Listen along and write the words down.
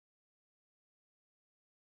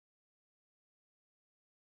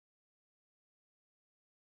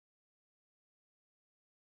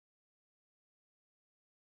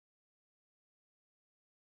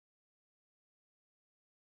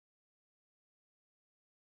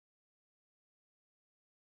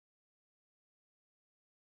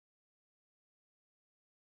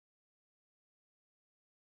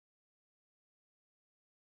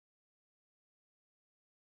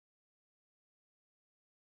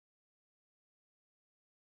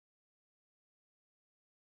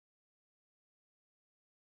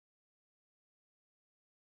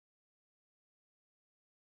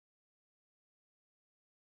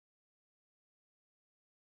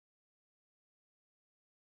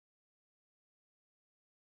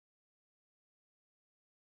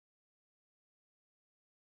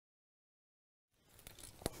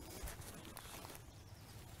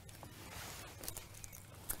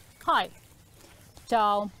Hi,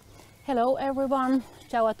 ciao, hello everyone,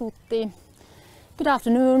 ciao a tutti, good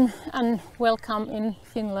afternoon and welcome in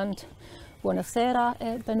Finland. Buonasera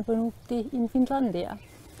e benvenuti in Finlandia.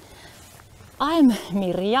 I'm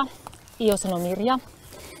Mirja, io sono Mirja,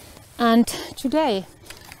 and today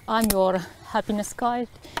I'm your happiness guide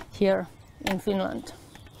here in Finland.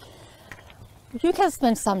 You can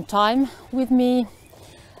spend some time with me.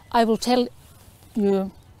 I will tell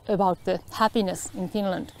you about the happiness in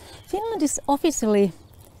Finland. Finland is officially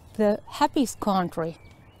the happiest country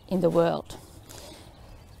in the world.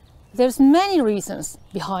 There's many reasons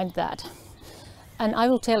behind that, and I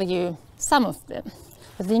will tell you some of them,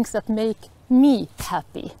 the things that make me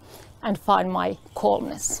happy and find my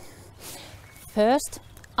calmness. First,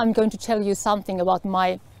 I'm going to tell you something about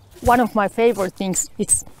one of my favorite things,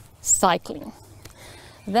 it's cycling.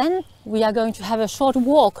 Then we are going to have a short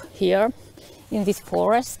walk here in this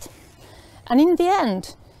forest, and in the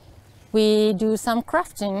end we do some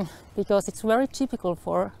crafting because it's very typical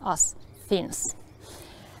for us Finns.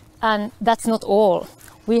 And that's not all.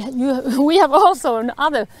 We have also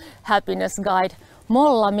another happiness guide,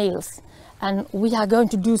 Molla Mills, and we are going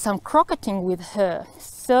to do some crocheting with her.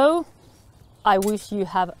 So I wish you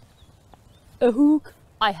have a hook.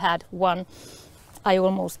 I had one. I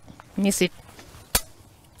almost miss it.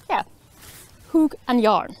 Yeah, hook and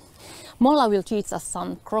yarn. Molla will teach us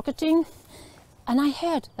some crocheting, and I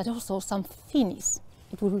heard that also some Finnish.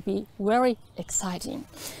 It will be very exciting.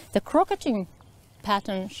 The crocheting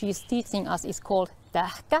pattern she's teaching us is called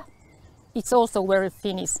tähkä. It's also very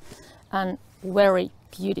Finnish and very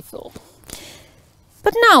beautiful.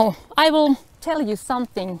 But now I will tell you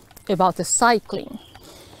something about the cycling.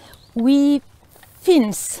 We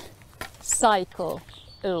Finns cycle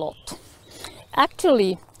a lot.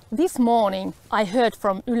 Actually, this morning I heard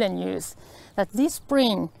from Yle News that this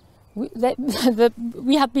spring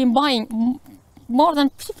we have been buying more than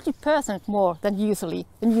 50% more than usually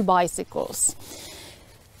the new bicycles.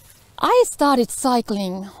 I started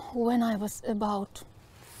cycling when I was about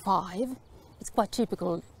 5. It's quite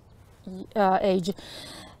typical age.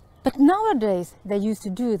 But nowadays they used to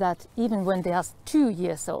do that even when they are 2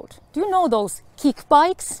 years old. Do you know those kick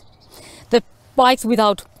bikes? The bikes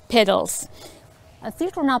without pedals. And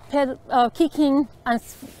children are kicking and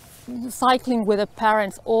cycling with the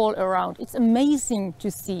parents all around. It's amazing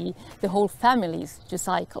to see the whole families to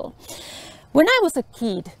cycle. When I was a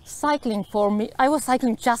kid, cycling for me, I was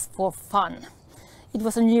cycling just for fun. It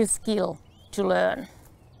was a new skill to learn.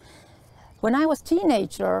 When I was a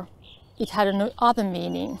teenager, it had another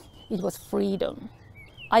meaning. It was freedom.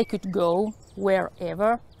 I could go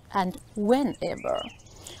wherever and whenever.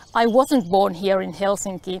 I wasn't born here in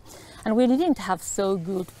Helsinki, and we didn't have so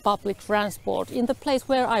good public transport in the place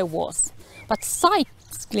where I was. But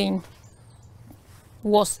cycling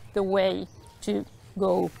was the way to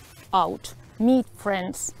go out, meet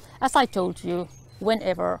friends, as I told you,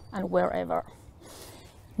 whenever and wherever.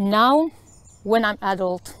 Now, when I'm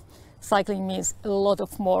adult, cycling means a lot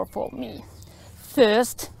of more for me.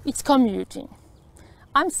 First, it's commuting.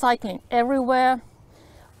 I'm cycling everywhere,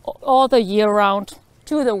 all the year round,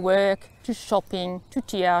 to the work, to shopping, to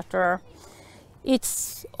theater.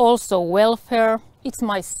 It's also welfare, it's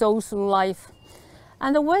my social life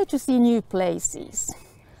and a way to see new places.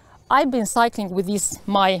 I've been cycling with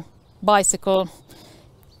my bicycle,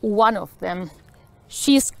 one of them.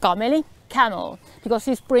 She's Camel, because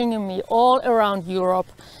she's bringing me all around Europe.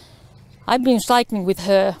 I've been cycling with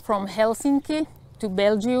her from Helsinki to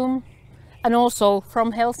Belgium and also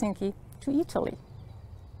from Helsinki to Italy.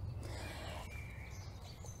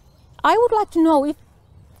 I would like to know,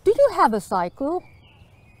 do you have a cycle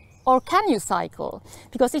or can you cycle?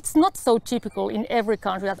 Because it's not so typical in every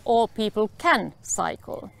country that all people can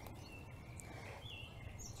cycle.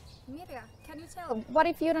 Mirja, can you tell, what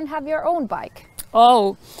if you don't have your own bike?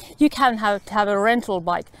 Oh, you can have a rental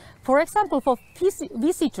bike. For example, for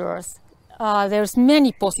visitors, there's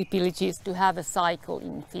many possibilities to have a cycle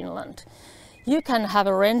in Finland. You can have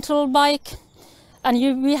a rental bike, and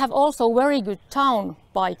we have also very good town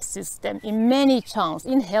bike system in many towns.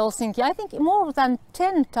 In Helsinki, I think more than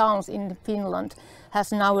 10 towns in Finland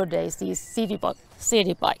has nowadays these city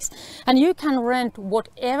bikes. And you can rent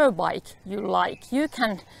whatever bike you like. You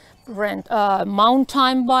can rent a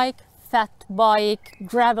mountain bike, fat bike,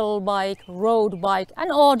 gravel bike, road bike,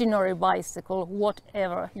 an ordinary bicycle,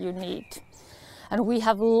 whatever you need. And we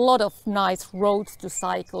have a lot of nice roads to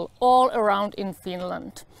cycle all around in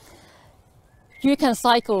Finland. You can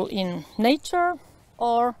cycle in nature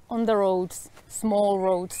or on the roads, small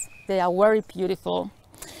roads. They are very beautiful.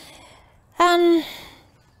 And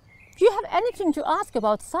do you have anything to ask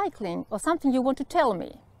about cycling or something you want to tell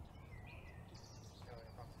me?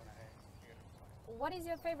 what is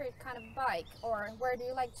your favorite kind of bike, or where do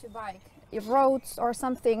you like to bike? Roads or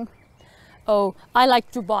something? Oh, I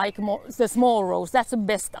like to bike more, the small roads. That's the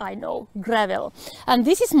best I know, gravel. And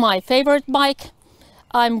this is my favorite bike.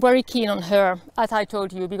 I'm very keen on her, as I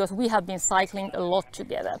told you, because we have been cycling a lot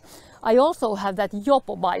together. I also have that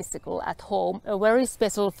Jopo bicycle at home, a very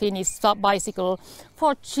special Finnish bicycle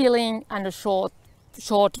for chilling and a short,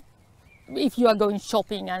 if you are going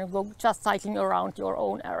shopping and go just cycling around your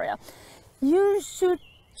own area. You should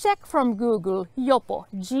check from Google Jopo,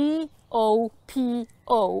 G-O-P-O.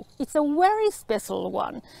 It's a very special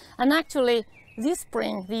one. And actually, this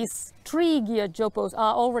spring, these 3-gear Jopos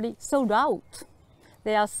are already sold out.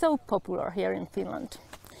 They are so popular here in Finland.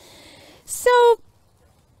 So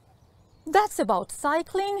that's about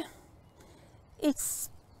cycling. It's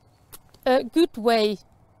a good way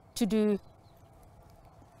to do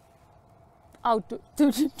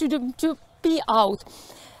to be out.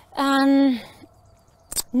 And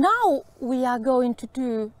now we are going to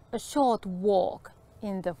do a short walk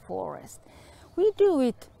in the forest. We do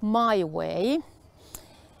it my way.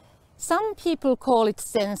 Some people call it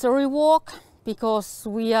sensory walk, because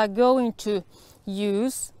we are going to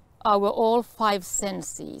use our all 5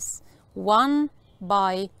 senses, one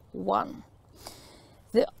by one.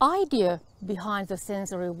 The idea behind the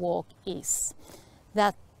sensory walk is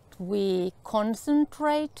that we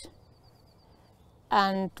concentrate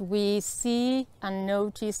and we see and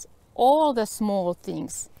notice all the small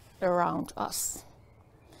things around us,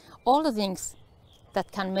 all the things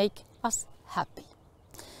that can make us happy.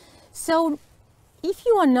 So if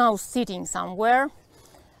you are now sitting somewhere,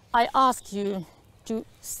 I ask you to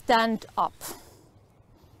stand up.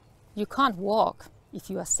 You can't walk if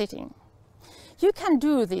you are sitting. You can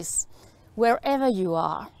do this wherever you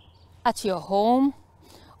are, at your home,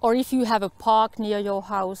 or if you have a park near your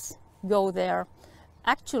house, go there.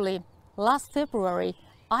 Actually, last February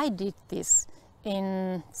I did this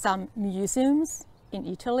in some museums in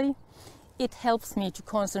Italy. It helps me to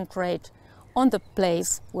concentrate on the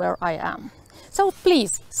place where I am. So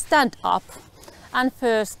please stand up and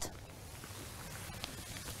first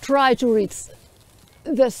try to reach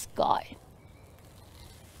the sky.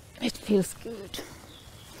 It feels good.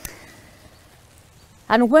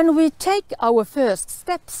 And when we take our first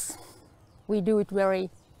steps, we do it very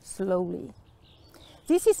slowly.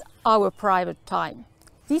 This is our private time.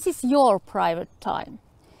 This is your private time.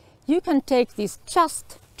 You can take this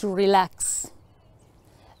just to relax.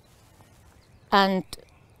 And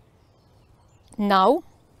now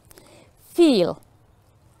feel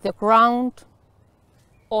the ground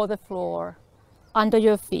or the floor under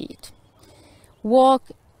your feet.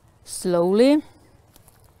 Walk slowly.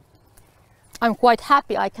 I'm quite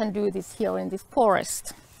happy I can do this here in this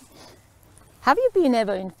forest. Have you been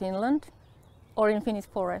ever in Finland or in Finnish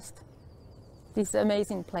forest? This is an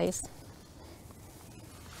amazing place.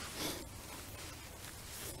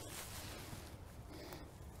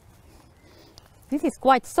 This is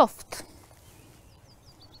quite soft.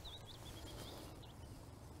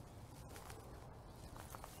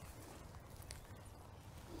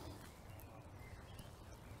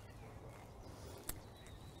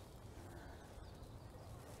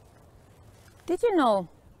 Did you know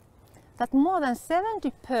that more than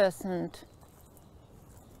 70%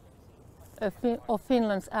 of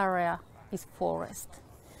Finland's area is forest?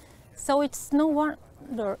 So it's no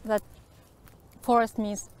wonder that forest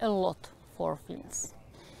means a lot for Finns.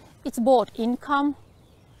 It's both income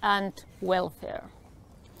and welfare.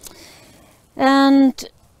 And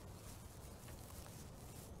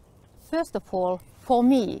first of all, for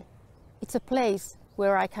me, it's a place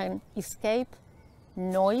where I can escape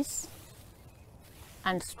noise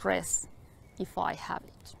and stress if I have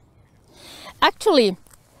it. Actually,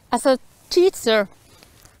 as a teacher,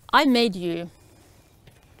 I made you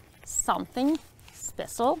something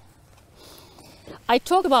special. I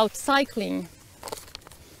talk about cycling,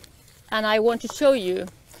 and I want to show you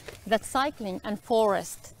that cycling and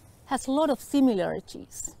forest has a lot of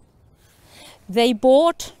similarities. They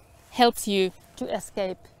both helps you to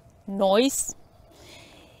escape noise.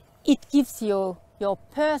 It gives you your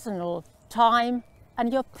personal time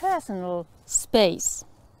and your personal space.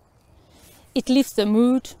 It lifts the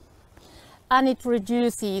mood and it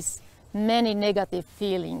reduces many negative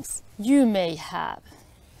feelings you may have.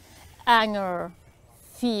 Anger,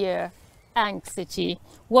 fear, anxiety,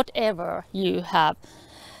 whatever you have.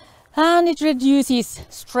 And it reduces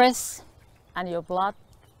stress and your blood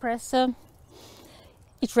pressure.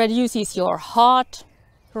 It reduces your heart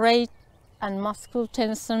rate and muscle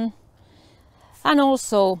tension. And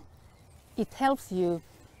also it helps you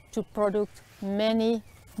to produce many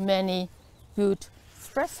good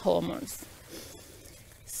stress hormones.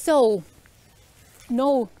 So,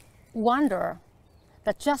 no wonder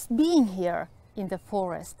that just being here in the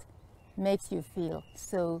forest makes you feel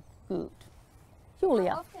so good. Julia.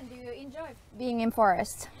 How often do you enjoy being in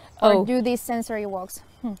forest or do these sensory walks?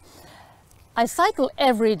 I cycle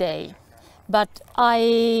every day, but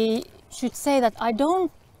I should say that I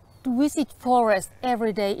don't visit forest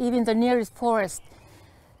every day. Even the nearest forest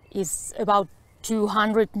is about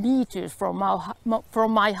 200 meters from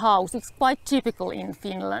my house. It's quite typical in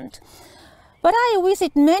Finland. But I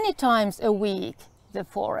visit many times a week the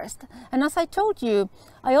forest. And as I told you,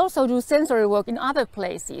 I also do sensory work in other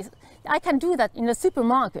places. I can do that in a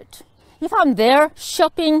supermarket. If I'm there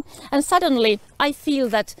shopping and suddenly I feel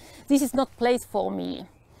that this is not place for me,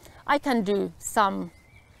 I can do some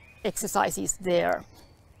exercises there.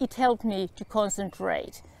 It helps me to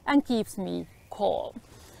concentrate and keeps me calm.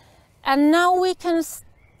 And now we can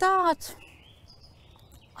start.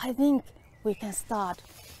 I think we can start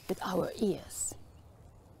with our ears.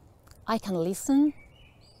 I can listen,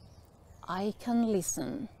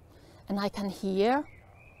 and I can hear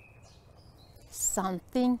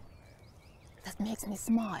something that makes me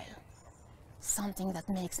smile, something that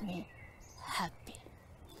makes me happy.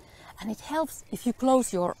 And it helps if you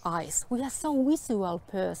close your eyes. We are so visual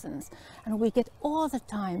persons and we get all the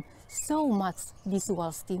time so much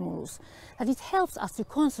visual stimulus that it helps us to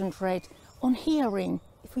concentrate on hearing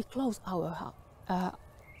if we close our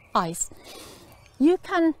eyes. You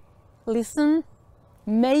can listen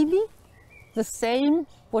maybe the same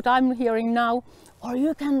what I'm hearing now, or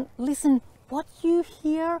you can listen what you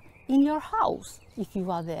hear in your house if you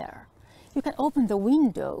are there. You can open the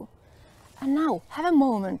window and now have a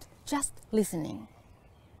moment just listening.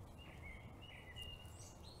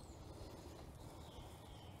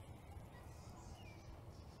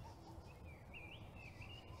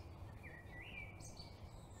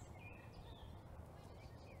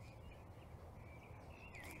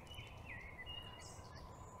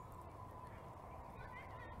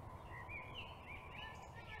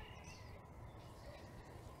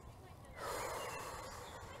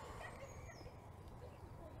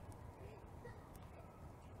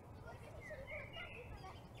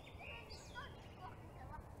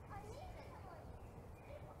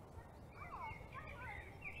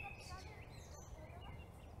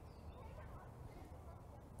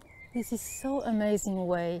 This is so amazing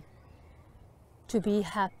way to be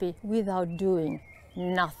happy without doing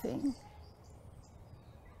nothing.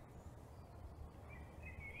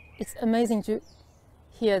 It's amazing to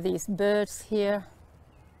hear these birds here,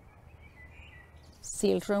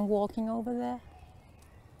 children walking over there.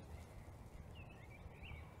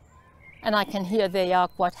 And I can hear they are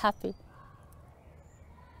quite happy.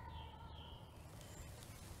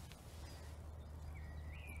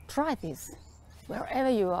 Try this. Wherever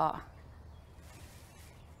you are,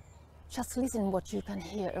 just listen what you can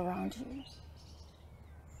hear around you.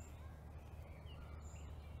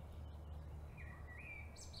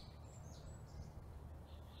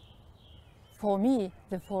 For me,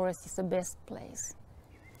 the forest is the best place,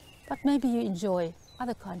 but maybe you enjoy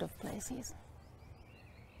other kind of places.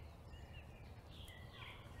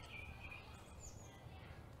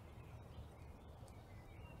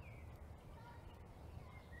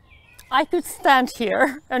 I could stand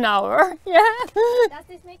here an hour, yeah. Does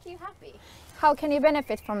this make you happy? How can you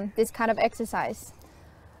benefit from this kind of exercise?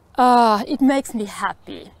 It makes me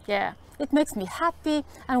happy, yeah. It makes me happy,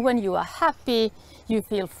 and when you are happy, you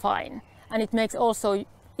feel fine. And it makes also,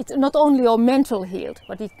 it's not only your mental health,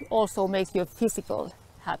 but it also makes your physical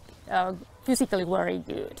happy, physically very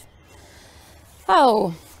good.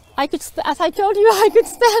 Oh, as I told you, I could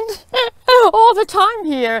stand all the time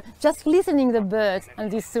here, just listening the birds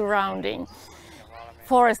and this surrounding.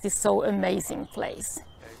 Forest is so amazing place.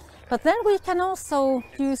 But then we can also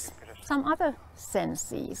use some other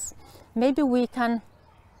senses. Maybe we can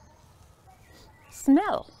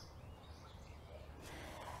smell.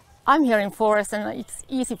 I'm here in forest and it's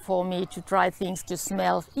easy for me to try things to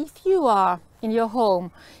smell. If you are in your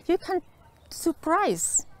home, you can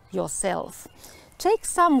surprise yourself. Take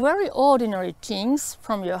some very ordinary things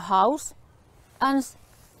from your house and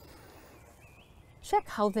check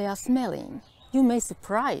how they are smelling. You may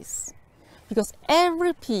surprise, because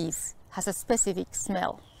every piece has a specific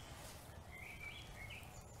smell.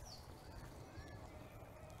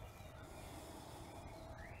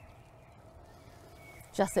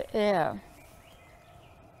 Just the air.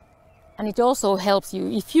 And it also helps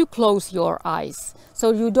you if you close your eyes,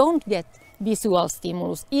 so you don't get visual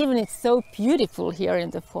stimulus. Even it's so beautiful here in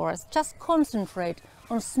the forest, just concentrate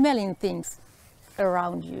on smelling things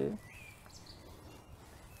around you.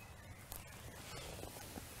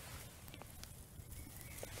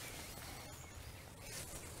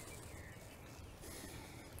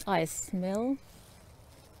 I smell.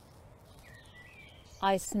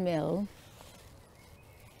 I smell.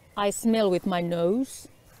 I smell with my nose.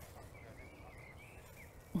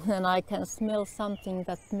 And I can smell something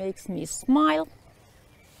that makes me smile.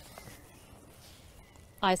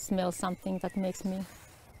 I smell something that makes me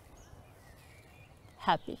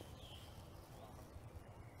happy.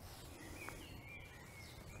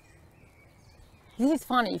 This is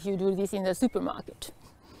funny if you do this in the supermarket.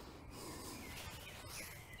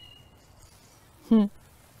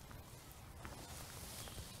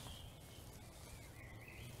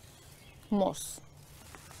 Moss.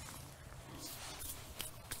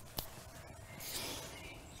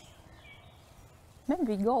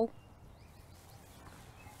 Maybe go.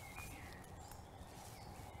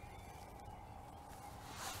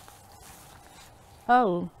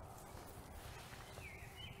 Oh,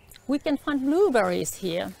 we can find blueberries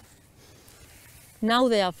here. Now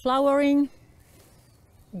they are flowering,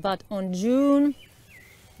 but on June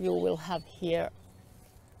you will have here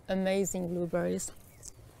amazing blueberries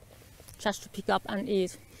just to pick up and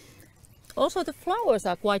eat. Also, the flowers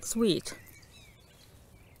are quite sweet.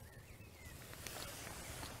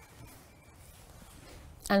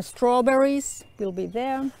 And strawberries will be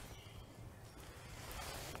there.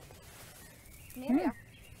 Mirja,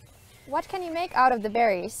 what can you make out of the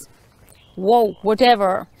berries? Whoa,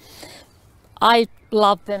 whatever. I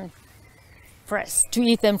love them fresh, to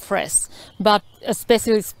eat them fresh, but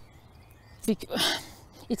especially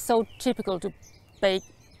it's so typical to bake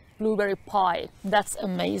blueberry pie. That's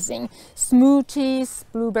amazing. Smoothies,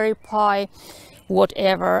 blueberry pie,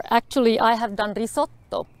 whatever. Actually, I have done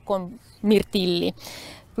risotto con mirtilli,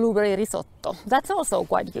 blueberry risotto. That's also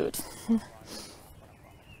quite good.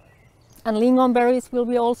 And lingonberries will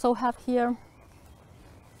we also have here.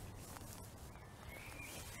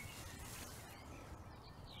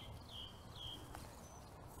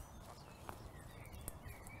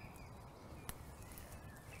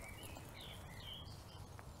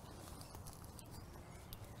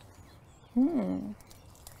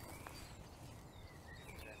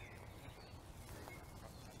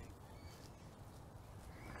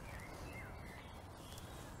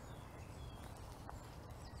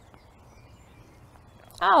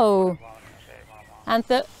 Oh, and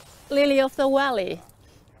the lily of the valley.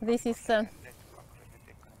 This is a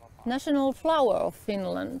national flower of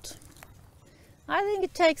Finland. I think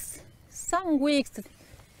it takes some weeks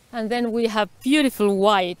and then we have beautiful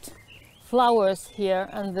white flowers here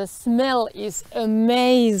and the smell is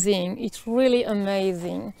amazing. It's really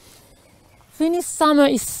amazing. Finnish summer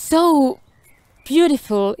is so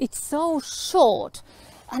beautiful. It's so short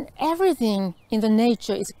and everything in the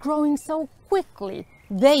nature is growing so quickly.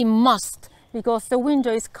 They must, because the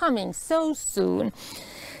winter is coming so soon.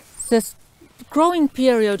 The growing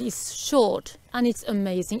period is short and it's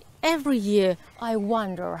amazing. Every year I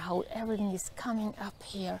wonder how everything is coming up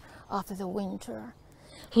here after the winter.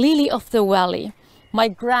 Lily of the valley. My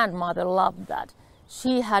grandmother loved that.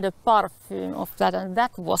 She had a perfume of that and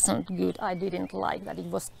that wasn't good. I didn't like that. It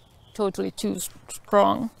was totally too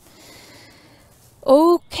strong.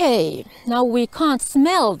 Okay, now we can't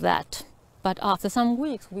smell that. But after some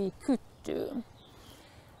weeks we could do.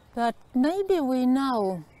 But maybe we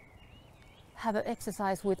now have an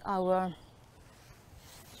exercise with our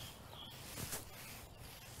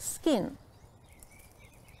skin.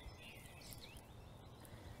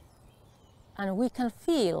 And we can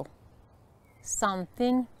feel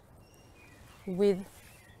something with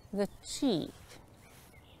the cheek.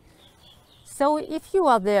 So if you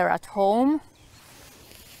are there at home,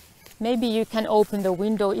 maybe you can open the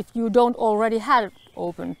window if you don't already have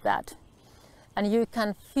opened that. And you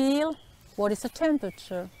can feel what is the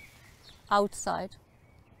temperature outside.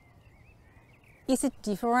 Is it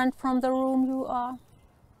different from the room you are?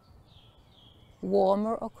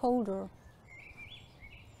 Warmer or colder?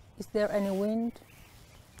 Is there any wind?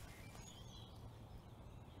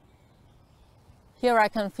 Here I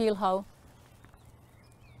can feel how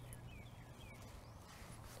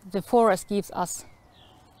the forest gives us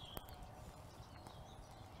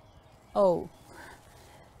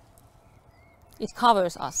it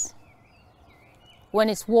covers us. When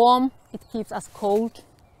it's warm, it keeps us cold.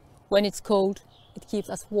 When it's cold, it keeps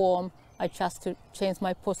us warm. I just to change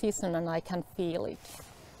my position and I can feel it.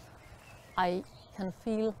 I can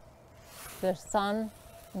feel the sun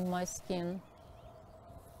in my skin.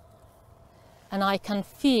 And I can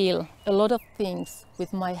feel a lot of things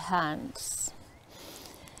with my hands.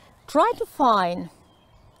 Try to find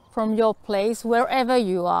from your place, wherever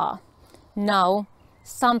you are, now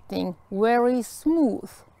something very smooth.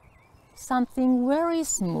 Something very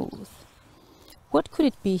smooth. What could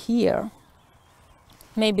it be here?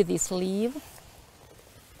 Maybe this leaf.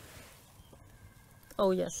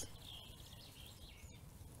 Oh yes.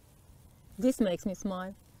 This makes me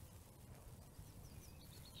smile.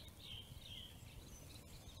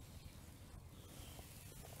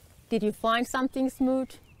 Did you find something smooth?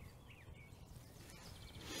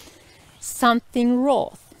 Something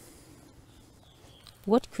rough.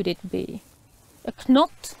 What could it be? A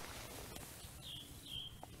knot?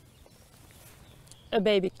 A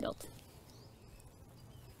baby knot.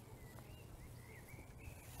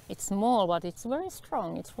 It's small, but it's very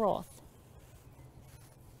strong. It's rough.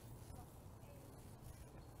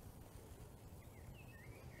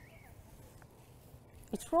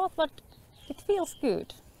 It's rough, but it feels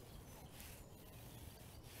good.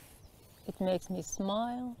 It makes me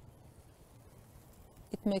smile.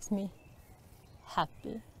 It makes me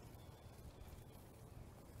happy.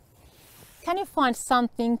 Can you find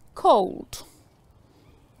something cold?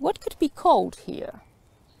 What could be cold here?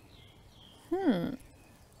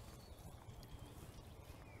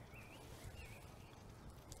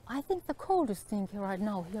 I think the coldest thing right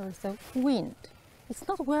now here is the wind. It's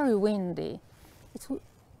not very windy,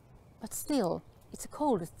 but still, it's the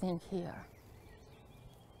coldest thing here.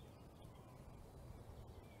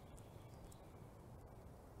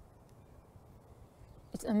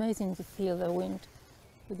 It's amazing to feel the wind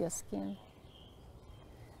with your skin.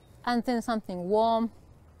 And then something warm.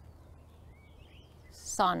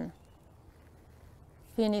 Sun.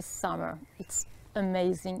 Finnish summer. It's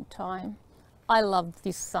amazing time. I love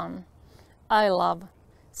this sun. I love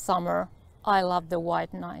summer. I love the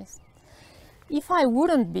white nights. If I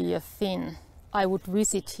wouldn't be a Finn, I would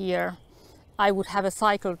visit here. I would have a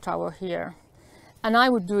cycle tower here. And I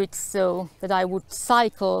would do it so that I would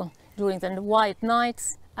cycle during the white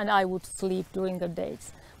nights and I would sleep during the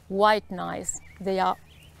days. White nights, they are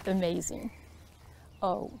amazing.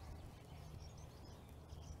 Oh.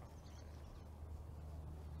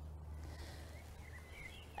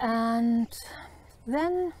 And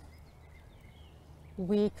then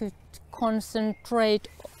we could concentrate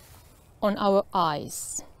on our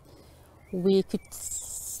eyes. We could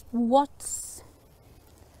watch,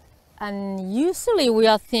 and usually we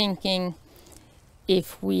are thinking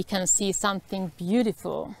if we can see something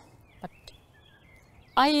beautiful, but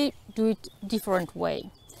I do it different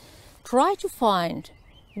way. Try to find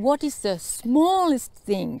what is the smallest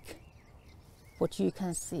thing what you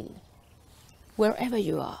can see wherever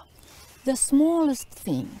you are. The smallest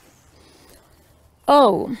thing.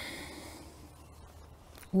 Oh,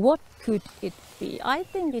 what could it be? I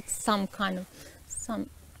think it's some kind of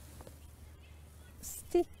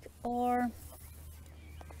stick or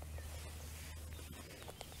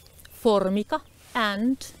formica,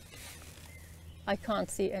 ant. I can't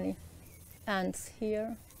see any ants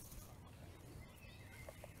here.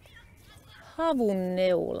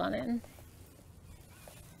 Havunneulainen.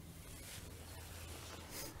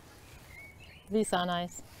 These are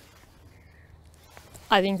nice.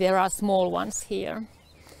 I think there are small ones here.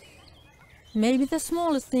 Maybe the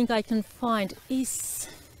smallest thing I can find is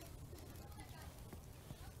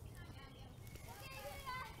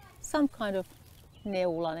some kind of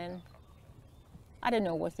neulainen. I don't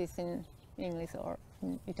know what this is in English or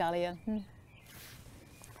in Italian,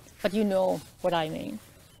 but you know what I mean.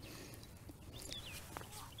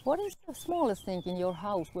 What is the smallest thing in your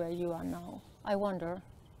house where you are now? I wonder.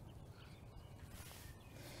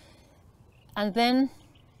 And then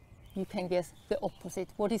you can guess the opposite.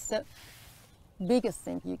 What is the biggest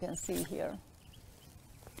thing you can see here?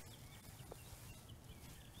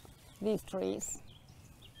 These trees.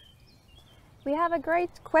 We have a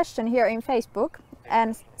great question here in Facebook,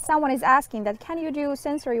 and someone is asking that can you do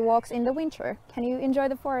sensory walks in the winter? Can you enjoy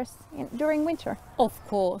the forest during winter? Of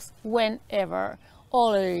course, whenever,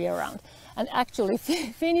 all year round. And actually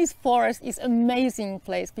Finnish forest is an amazing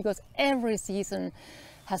place because every season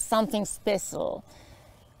has something special.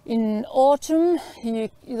 In autumn,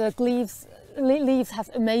 the leaves have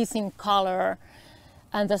amazing color,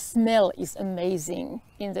 and the smell is amazing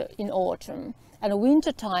in autumn. And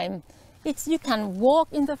winter time, you can walk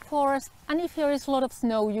in the forest, and if there is a lot of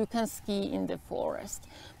snow, you can ski in the forest.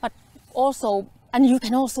 But also, and you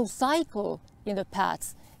can also cycle in the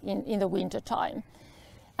paths in the winter time.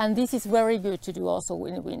 And this is very good to do also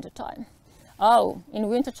in the winter time. Oh, in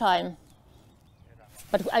winter time.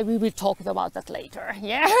 But we will talk about that later.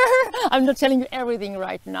 Yeah, I'm not telling you everything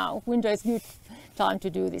right now. Winter is good time to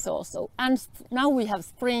do this also. And now we have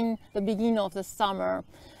spring, the beginning of the summer.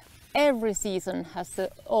 Every season has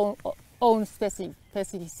its own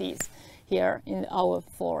specificities here in our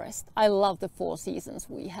forest. I love the 4 seasons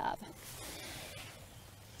we have.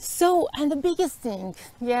 So, and the biggest thing,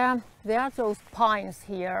 yeah, there are those pines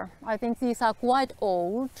here. I think these are quite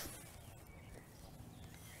old.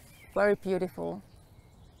 Very beautiful.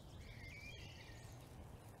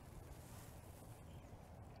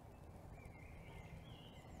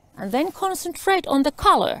 And then concentrate on the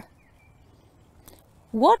color.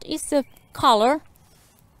 What is the color?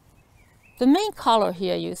 The main color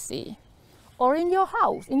here you see, or in your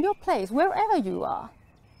house, in your place, wherever you are.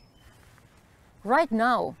 Right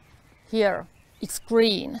now, here, it's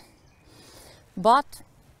green. But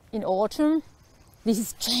in autumn, this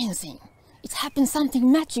is changing. It happens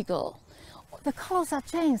something magical. The colors are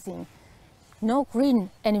changing. No green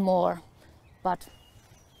anymore, but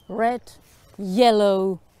red,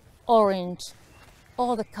 yellow, orange,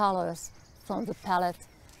 all the colors from the palette.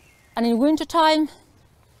 And in winter time,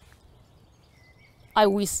 I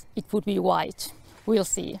wish it would be white. We'll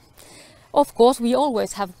see. Of course, we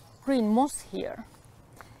always have green moss here.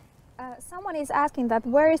 Someone is asking that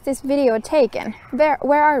where is this video taken?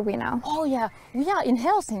 Where are we now? Oh yeah, we are in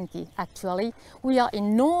Helsinki actually. We are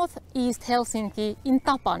in northeast Helsinki in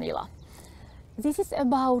Tapanila. This is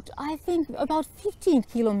about, I think, about 15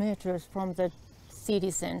 kilometers from the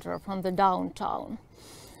city center, from the downtown.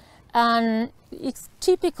 And it's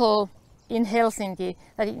typical in Helsinki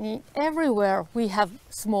that everywhere we have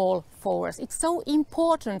small forests. It's so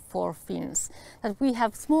important for Finns that we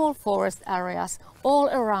have small forest areas all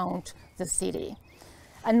around the city.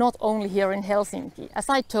 And not only here in Helsinki. As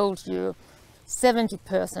I told you,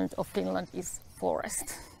 70% of Finland is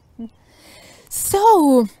forest.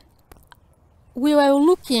 So we were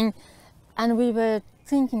looking and we were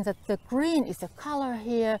thinking that the green is a color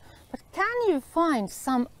here, but can you find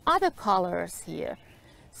some other colors here?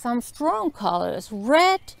 Some strong colors,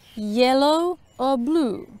 red, yellow or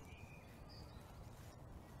blue.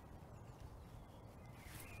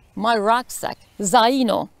 My rucksack,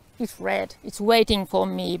 Zaino, is red. It's waiting for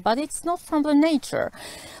me, but it's not from the nature.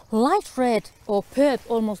 Light red or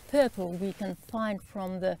purple, almost purple, we can find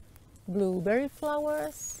from the blueberry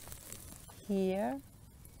flowers here.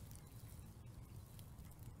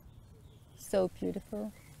 So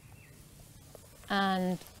beautiful.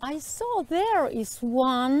 And I saw there is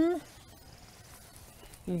one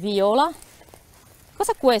viola.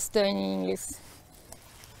 Cosa questo in English?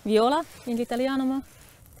 Viola in italiano? Ma?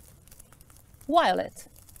 Violet.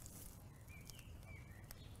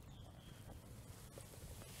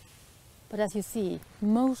 But as you see,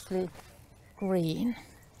 mostly green.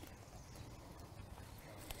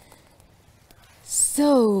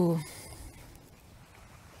 So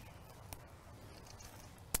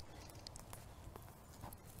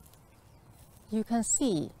you can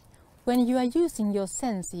see when you are using your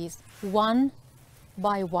senses one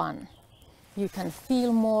by one, you can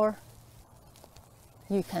feel more,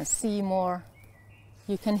 you can see more,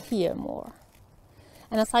 you can hear more.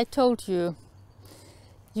 And as I told you,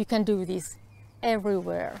 you can do this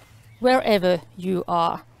everywhere, wherever you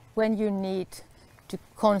are. When you need to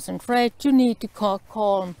concentrate, you need to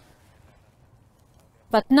calm.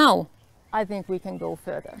 But now I think we can go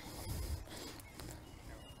further.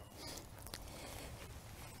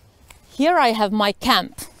 Here I have my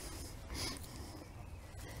camp.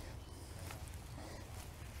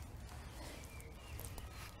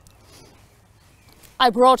 I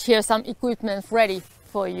brought here some equipment ready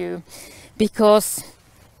for you because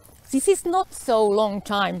this is not so long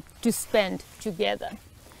time to spend together.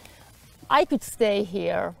 I could stay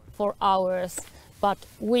here for hours, but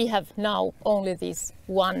we have now only this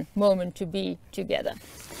one moment to be together.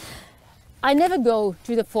 I never go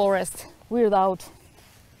to the forest without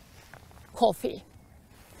coffee.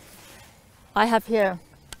 I have here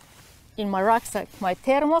in my rucksack my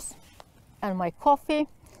thermos and my coffee,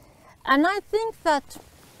 and I think that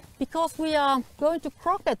because we are going to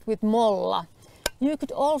crochet with Molla, you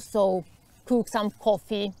could also cook some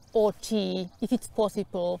coffee or tea if it's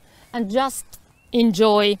possible and just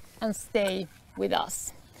enjoy and stay with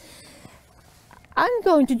us. I'm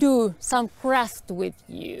going to do some craft with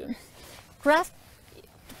you.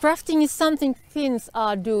 Crafting is something Finns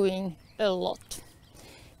are doing a lot.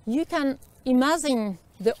 You can imagine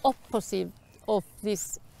the opposite of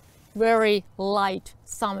this very light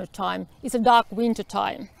summertime. It's a dark winter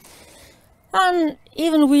time. And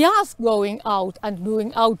even we are going out and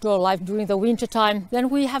doing outdoor life during the winter time, then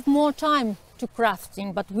we have more time to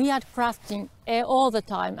crafting, but we are crafting all the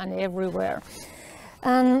time and everywhere.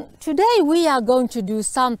 And today we are going to do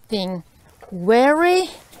something very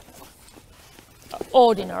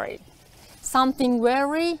ordinary, something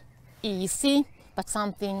very easy, but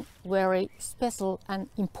something very special and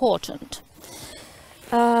important.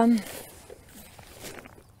 I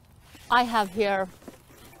have here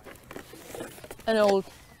an old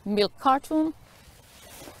milk carton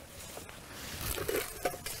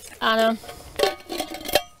and a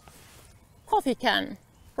coffee can,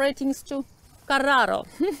 ratings to Carraro.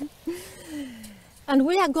 And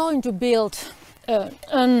we are going to build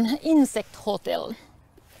an insect hotel.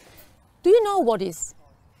 Do you know what is?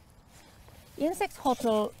 Insect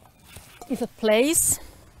hotel is a place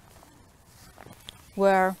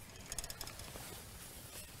where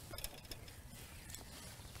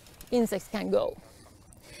insects can go.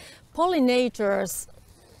 Pollinators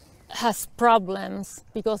has problems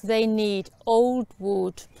because they need old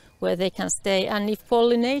wood where they can stay, and if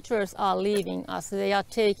pollinators are leaving us, they are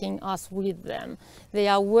taking us with them. They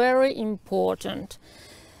are very important.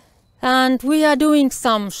 And we are doing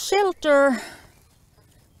some shelter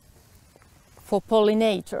for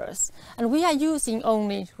pollinators, and we are using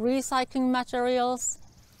only recycling materials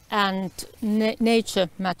and nature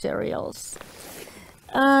materials.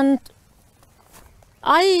 And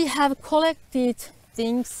I have collected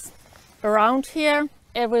things around here,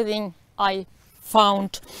 everything I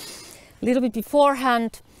found a little bit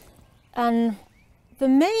beforehand, and the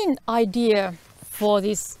main idea for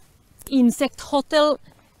this insect hotel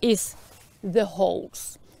is the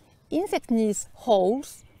holes. Insect needs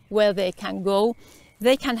holes where they can go.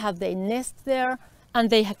 They can have their nest there, and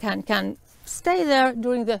they can stay there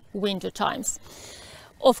during the winter times.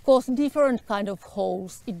 Of course, different kind of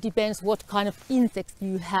holes. It depends what kind of insects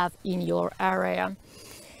you have in your area.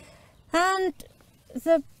 And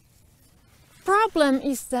the problem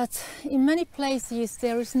is that in many places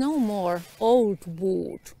there is no more old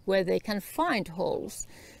wood where they can find holes.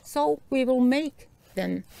 So we will make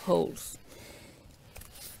them holes.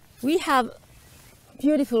 We have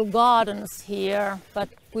beautiful gardens here, but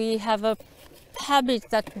we have a habit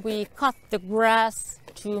that we cut the grass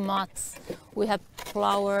too much. We have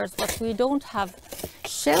flowers, but we don't have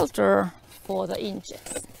shelter for the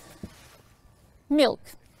insects. Milk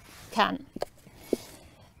can.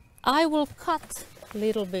 I will cut a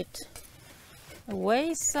little bit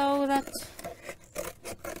away so that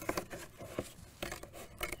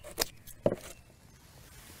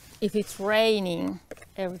if it's raining,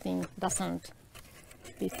 everything doesn't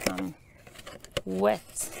become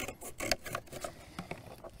wet.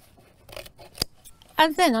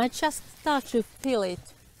 And then I just start to fill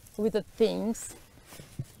it with the things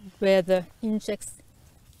where the insects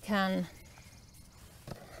can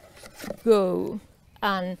go.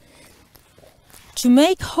 And to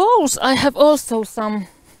make holes, I have also some,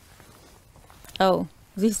 oh,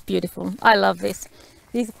 this is beautiful. I love this.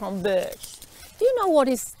 This is from birch. Do you know what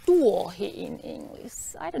is tuohi in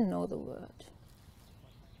English? I don't know the word.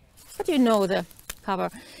 But you know the cover.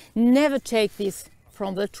 Never take this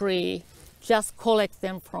from the tree. Just collect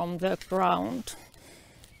them from the ground.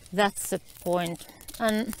 That's the point.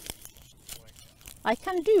 And I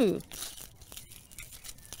can do.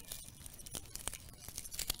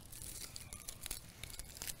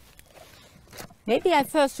 Maybe I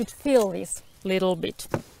first should fill this little bit.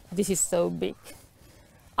 This is so big.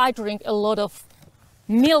 I drink a lot of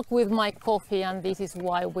milk with my coffee, and this is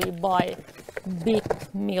why we buy big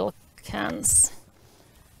milk cans.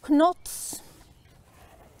 Knots.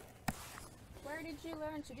 Where did you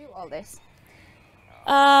learn to do all this?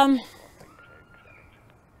 I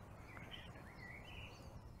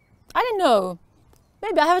don't know.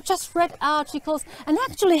 Maybe I have just read articles, and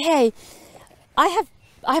actually, hey, I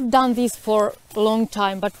have done this for a long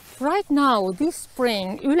time, but right now, this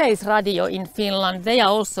spring, Yleisradio in Finland, they are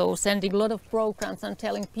also sending a lot of programs and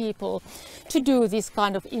telling people to do this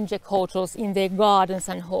kind of insect hotels in their gardens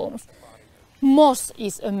and homes. Moss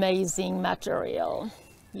is amazing material.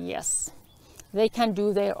 Yes, they can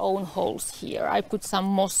do their own holes here. I put some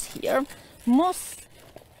moss here. Moss,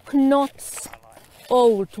 knots,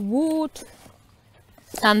 old wood,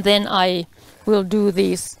 and then I will do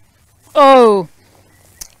this. Oh!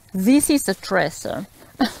 This is a treasure.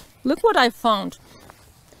 Look what I found.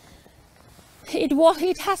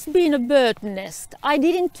 It has been a bird nest. I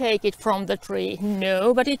didn't take it from the tree,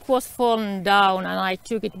 no, but it was fallen down and I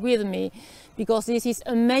took it with me because this is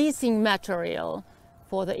amazing material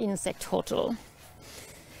for the insect hotel.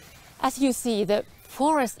 As you see, the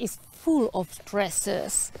forest is full of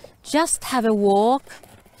treasures. Just have a walk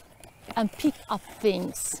and pick up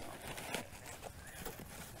things.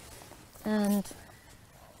 And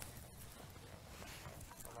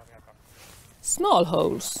small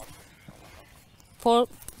holes for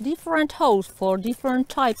different holes for different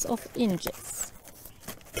types of insects.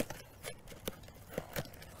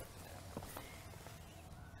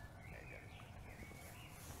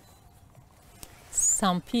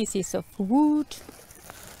 Some pieces of wood.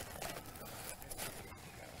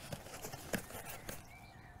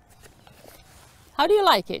 How do you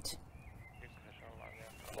like it?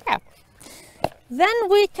 Yeah. Then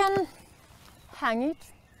we can hang it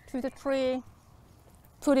to the tree,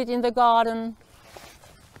 put it in the garden,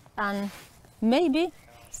 and maybe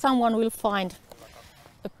someone will find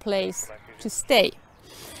a place to stay.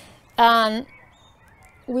 And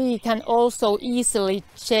we can also easily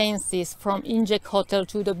change this from Inject Hotel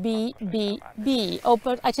to the BBB. Oh,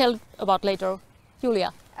 but I tell about later.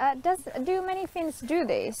 Julia. Do many Finns do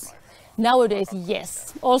this? Nowadays,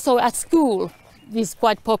 yes. Also at school, this is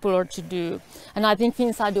quite popular to do. And I think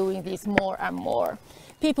Finns are doing this more and more.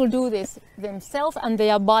 People do this themselves and they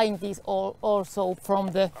are buying these also from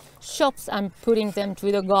the shops and putting them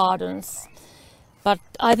to the gardens. But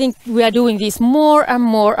I think we are doing this more and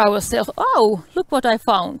more ourselves. Oh, look what I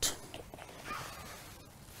found.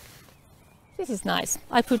 This is nice.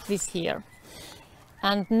 I put this here.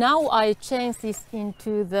 And now I change this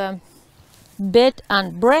into the bed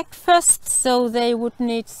and breakfast, so they would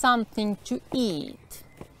need something to eat.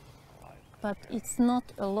 But it's not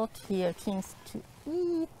a lot here, things to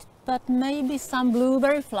eat, but maybe some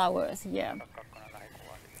blueberry flowers, yeah.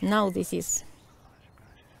 Now this is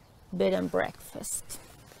bed and breakfast.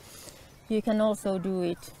 You can also do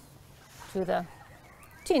it to the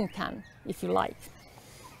tin can if you like.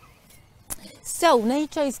 So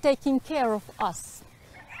nature is taking care of us,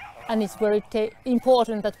 and it's very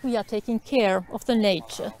important that we are taking care of the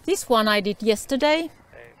nature. This one I did yesterday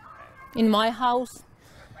in my house.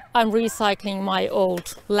 I'm recycling my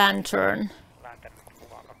old lantern.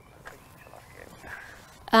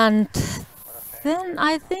 And then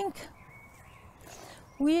I think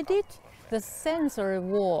we did the sensory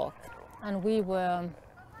walk, and we were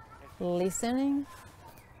listening,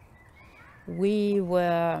 we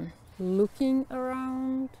were looking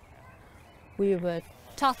around, we were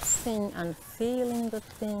touching and feeling the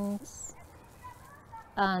things,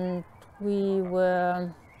 and we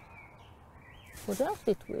were, what else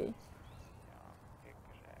did we?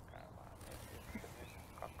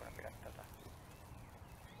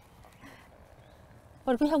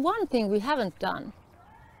 But we have one thing we haven't done.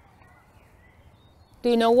 Do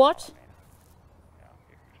you know what?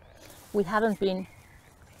 We haven't been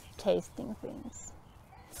tasting things.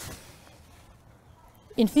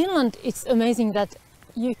 In Finland, it's amazing that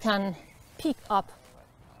you can pick up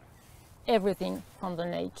everything from the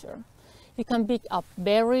nature. You can pick up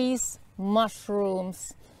berries,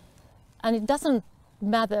 mushrooms, and it doesn't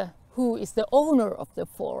matter who is the owner of the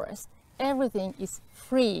forest. Everything is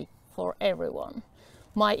free for everyone.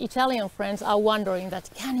 My Italian friends are wondering that,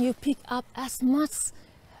 can you pick up as much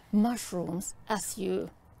mushrooms as you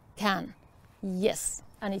can? Yes,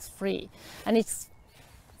 and it's free. And it's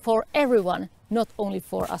for everyone, not only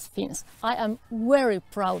for us Finns. I am very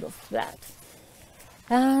proud of that.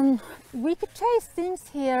 And we could taste things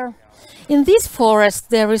here. In this forest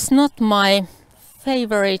there is not my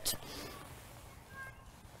favorite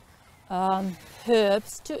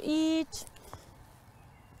herbs to eat.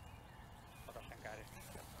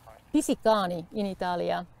 Pisicani in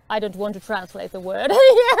Italia. I don't want to translate the word.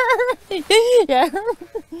 Yeah.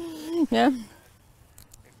 Yeah.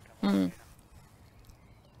 Mm.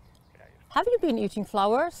 Have you been eating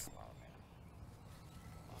flowers?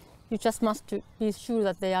 You just must be sure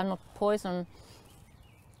that they are not poison.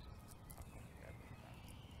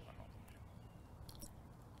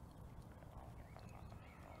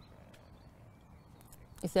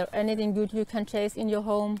 Is there anything good you can taste in your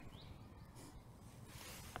home?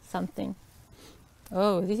 Something.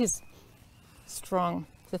 Oh, this is strong.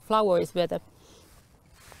 The flower is better.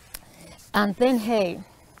 And then, hey,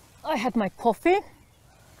 I had my coffee.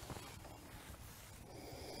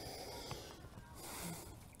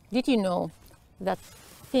 Did you know that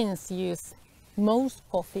Finns use most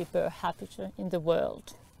coffee per capita in the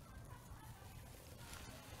world?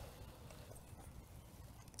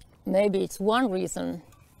 Maybe it's one reason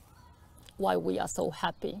why we are so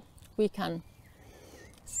happy. We can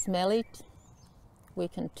smell it, we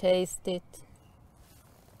can taste it,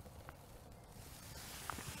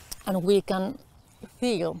 and we can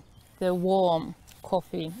feel the warm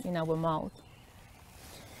coffee in our mouth.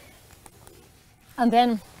 And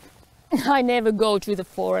then I never go to the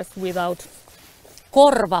forest without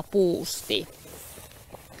korvapuusti.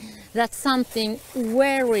 That's something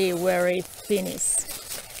very, very Finnish.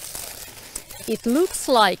 It looks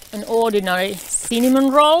like an ordinary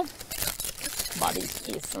cinnamon roll, but it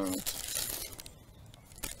isn't.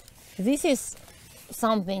 This is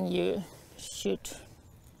something you should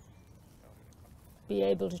be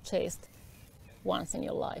able to taste once in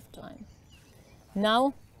your lifetime.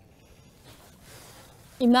 Now,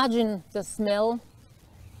 imagine the smell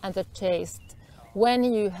and the taste when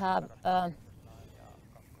you have a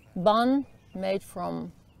bun made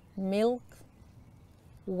from milk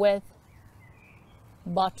with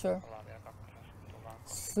butter,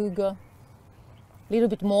 sugar, a little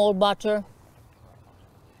bit more butter,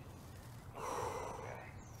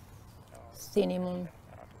 cinnamon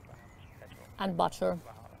and butter,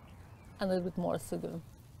 and a little bit more sugar.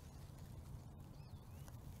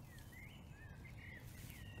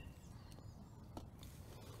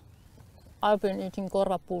 I've been eating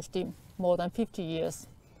korvapuusti more than 50 years,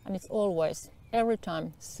 and it's always, every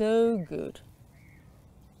time, so good.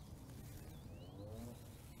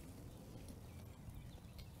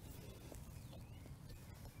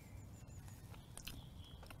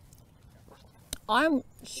 I'm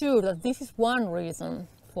sure that this is one reason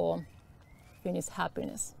for Finnish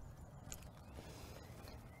happiness.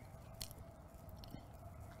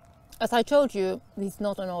 As I told you, this is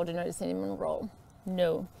not an ordinary cinnamon roll.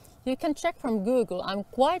 No. You can check from Google. I'm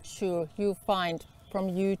quite sure you find from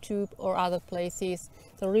YouTube or other places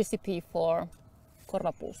the recipe for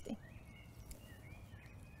korvapuusti.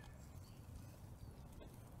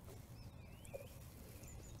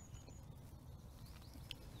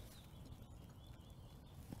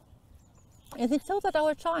 Is it so that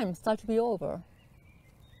our time starts to be over?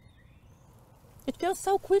 It goes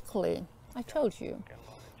so quickly, I told you.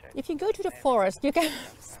 If you go to the forest, you can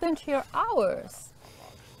spend here hours.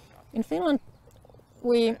 In Finland,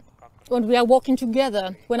 when we are walking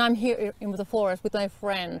together, when I'm here in the forest with my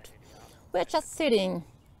friend, we are just sitting.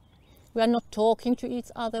 We are not talking to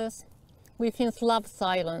each other. We Finns love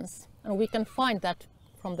silence, and we can find that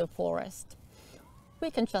from the forest.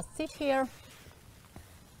 We can just sit here,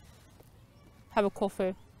 have a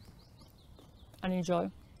coffee, and enjoy.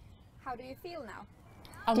 How do you feel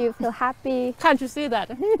now? Do you feel happy? Can't you see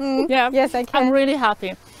that? Yeah. Yes, I can. I'm really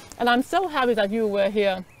happy. And I'm so happy that you were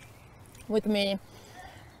here with me.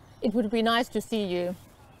 It would be nice to see you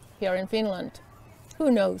here in Finland.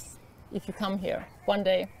 Who knows if you come here one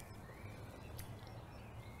day.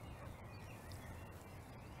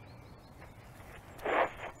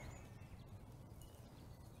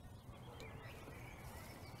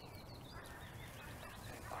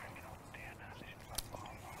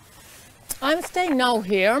 I'm staying now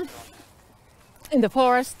here in the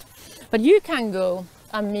forest, but you can go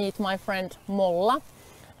and meet my friend Molla.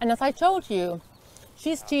 And as I told you,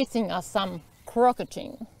 she's teaching us some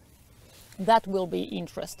crocheting. That will be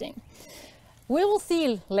interesting. We will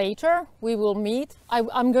see later, we will meet.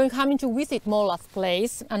 I'm coming to visit Molla's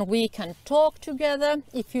place, and we can talk together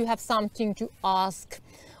if you have something to ask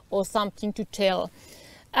or something to tell.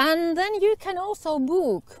 And then you can also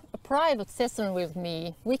book a private session with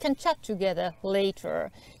me. We can chat together later.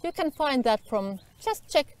 You can find that from, just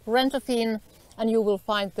check Rent-A-Fin, and you will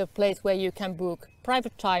find the place where you can book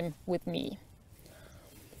private time with me.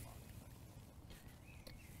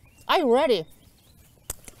 Are you ready?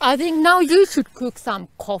 I think now you should cook some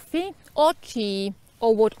coffee or tea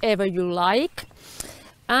or whatever you like,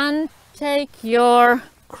 and take your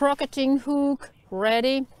crocheting hook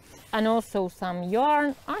ready, and also some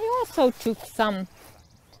yarn. I also took some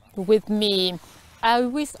with me. I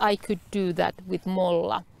wish I could do that with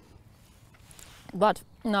Molla, but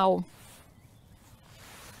now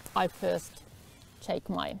I first take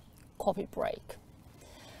my coffee break.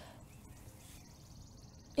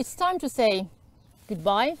 It's time to say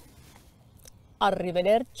goodbye.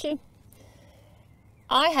 Arrivederci.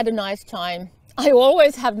 I had a nice time. I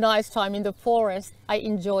always have nice time in the forest. I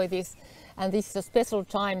enjoy this, and this is a special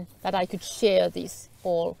time that I could share this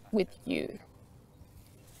all with you.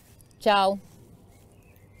 Ciao.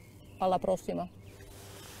 Alla prossima.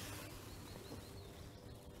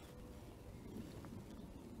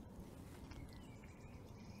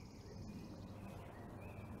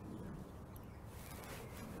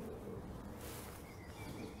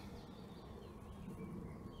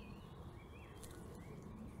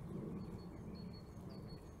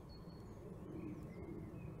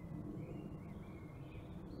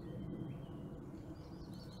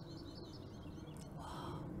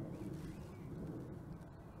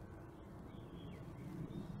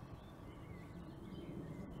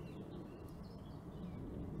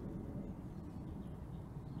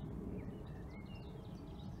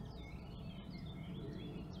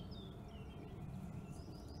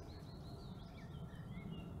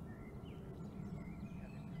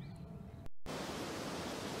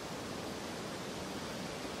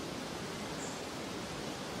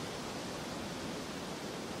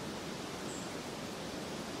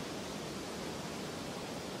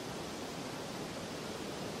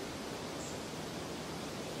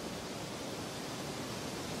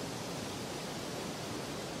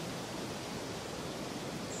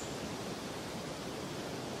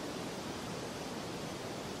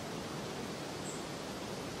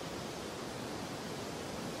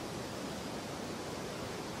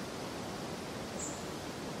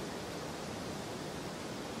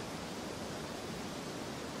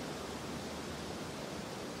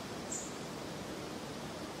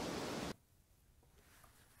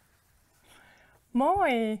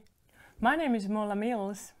 Moi! My name is Molla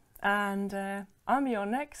and I'm your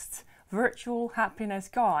next virtual happiness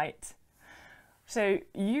guide. So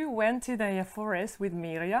you went to the forest with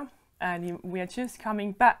Mirja and we are just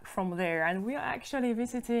coming back from there, and we are actually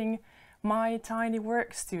visiting my tiny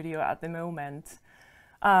work studio at the moment.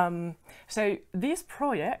 So this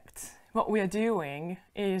project, what we are doing,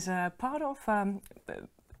 is part of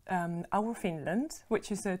our Finland,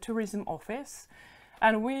 which is a tourism office,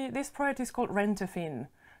 and this project is called Rent a Fin.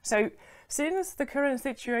 So since the current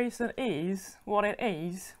situation is what it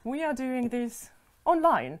is, we are doing this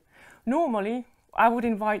online. Normally I would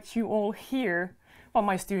invite you all here. Well,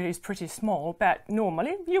 my studio is pretty small, but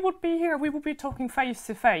normally you would be here, we would be talking face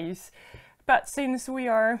to face. But since we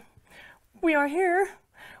are here,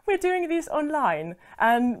 we're doing this online,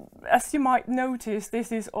 and as you might notice,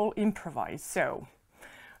 this is all improvised.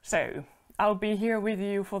 So I'll be here with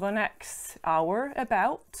you for the next hour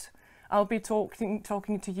about. I'll be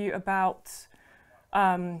talking to you about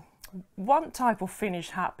one type of Finnish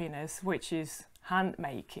happiness, which is hand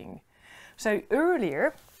making. So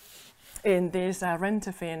earlier in this Rent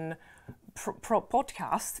a Fin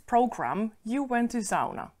podcast program, you went to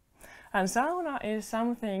sauna. And sauna is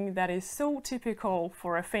something that is so typical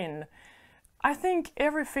for a Finn. I think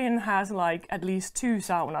every Finn has like at least 2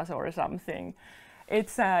 saunas or something.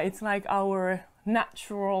 It's like our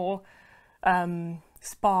natural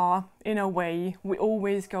spa in a way. We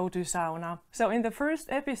always go to sauna. So in the first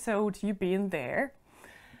episode you've been there,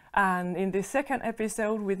 and in the second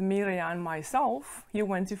episode with Mirja and myself, you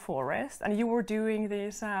went to forest and you were doing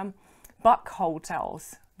these buck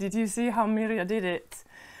hotels. Did you see how Mirja did it?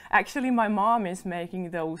 Actually, my mom is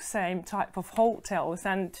making those same type of hotels,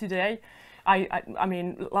 and today, I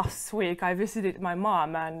mean, last week I visited my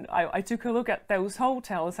mom and I took a look at those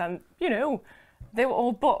hotels, and you know, they were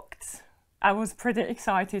all booked. I was pretty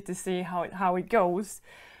excited to see how it goes.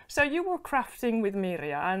 So you were crafting with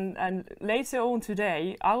Mirja, and later on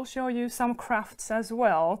today I'll show you some crafts as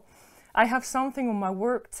well. I have something on my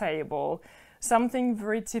work table, something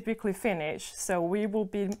very typically Finnish, so we'll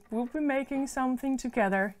be making something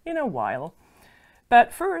together in a while.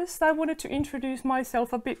 But first I wanted to introduce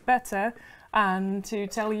myself a bit better and to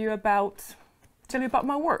tell you about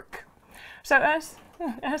my work. So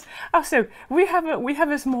we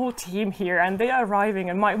have a small team here, and they are arriving,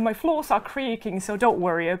 and my floors are creaking, so don't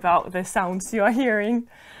worry about the sounds you are hearing.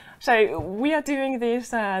 So we are doing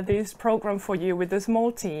this program for you with a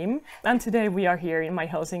small team, and today we are here in my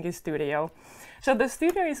Helsinki studio. So the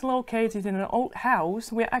studio is located in an old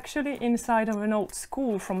house. We're actually inside of an old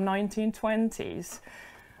school from 1920s,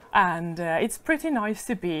 and it's pretty nice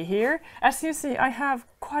to be here. As you see, I have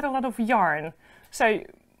quite a lot of yarn. So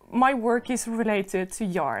my work is related to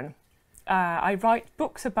yarn. I write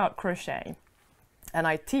books about crochet, and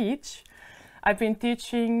I teach. I've been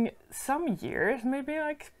teaching some years, maybe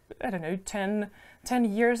like, I don't know, 10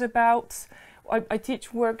 years about. I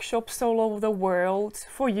teach workshops all over the world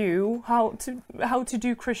for you how to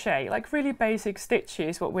do crochet, like really basic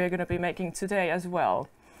stitches, what we're going to be making today as well.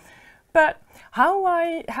 But how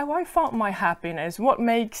I found my happiness, what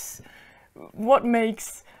makes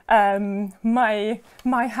my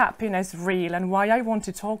happiness real, and why I want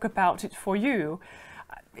to talk about it for you,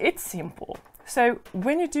 it's simple. So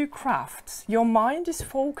when you do crafts, your mind is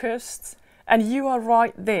focused and you are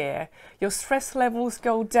right there. Your stress levels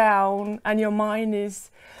go down and your mind is,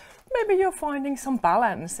 maybe you're finding some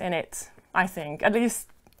balance in it, I think. At least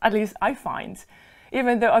I find.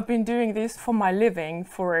 Even though I've been doing this for my living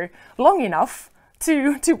for long enough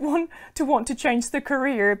to want to change the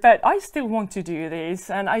career, but I still want to do this,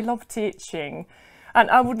 and I love teaching. And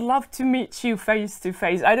I would love to meet you face to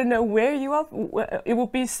face. I don't know where you are. It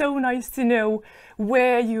would be so nice to know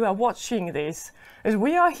where you are watching this. As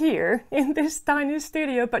we are here in this tiny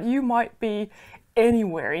studio, but you might be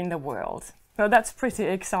anywhere in the world. So that's pretty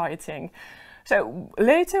exciting. So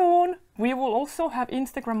later on, we will also have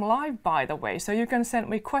Instagram Live, by the way. So you can send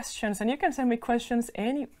me questions, and you can send me questions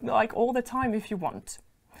all the time if you want.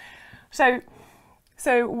 So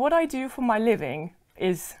what I do for my living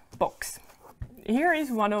is books. Here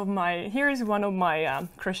is one of my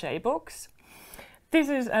crochet books. This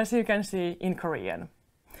is, as you can see, in Korean.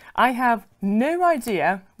 I have no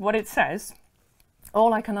idea what it says.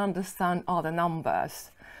 All I can understand are the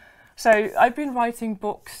numbers. So I've been writing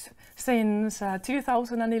books since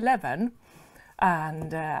 2011,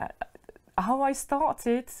 and how I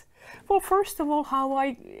started. Well, first of all, how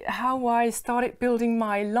I started building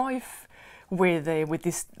my life with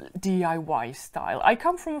this DIY style. I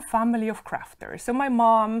come from a family of crafters. So my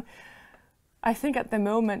mom I think at the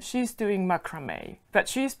moment she's doing macrame, but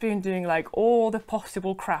she's been doing like all the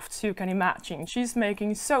possible crafts you can imagine. She's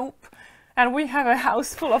making soap, and we have a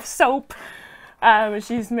house full of soap.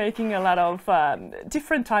 She's making a lot of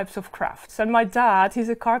different types of crafts. And my dad, he's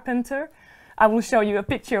a carpenter. I will show you a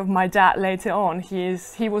picture of my dad later on.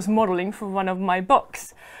 He was modeling for one of my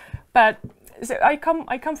books. But so I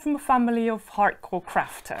come from a family of hardcore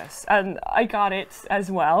crafters, and I got it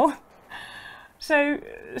as well. So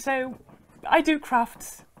I do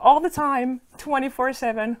crafts all the time,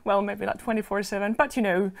 24/7. Well, maybe not 24/7, but you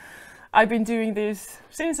know, I've been doing this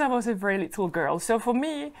since I was a very little girl. So for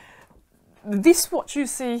me, this what you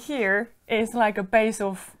see here is like a base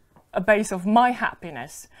of my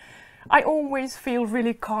happiness. I always feel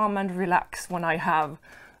really calm and relaxed when I have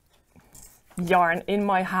yarn in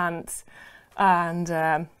my hands, and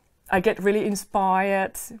I get really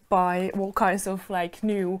inspired by all kinds of like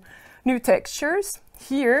new textures.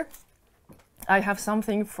 Here I have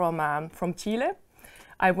something from Chile.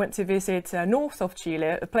 I went to visit north of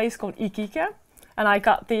Chile, a place called Iquique, and I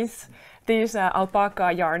got this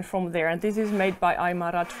alpaca yarn from there, and this is made by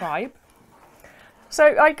Aymara tribe. So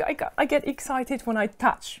I get excited when I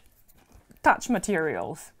touch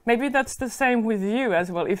materials. Maybe that's the same with you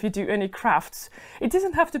as well. If you do any crafts, it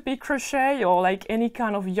doesn't have to be crochet or like any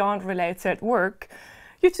kind of yarn related work.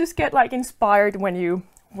 You just get like inspired when you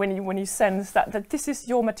sense that this is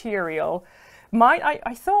your material.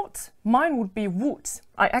 I thought mine would be wood.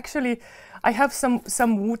 I have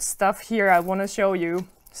some wood stuff here. I want to show you.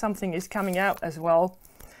 Something is coming out as well.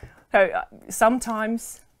 So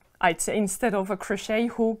sometimes instead of a crochet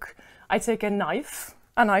hook, I take a knife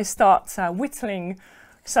and I start whittling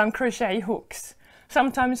some crochet hooks.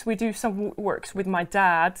 Sometimes we do some works with my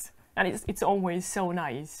dad, and it's always so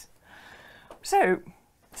nice. So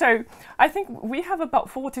I think we have about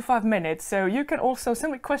 45 minutes, so you can also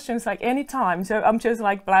send me questions like any time. So I'm just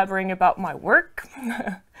like blabbering about my work.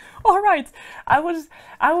 All right, I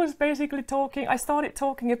was basically talking. I started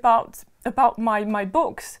talking about my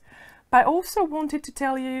books, but I also wanted to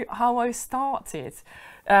tell you how I started.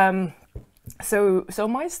 So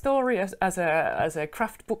my story as a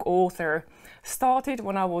craft book author started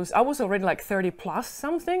when I was already like 30 plus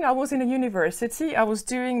something. I was in a university. I was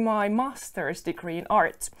doing my master's degree in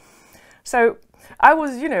art. So I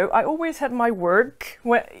was, you know, I always had my work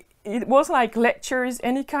when it was like lectures,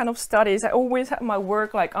 any kind of studies. I always had my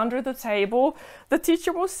work like under the table. The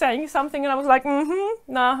teacher was saying something and I was like,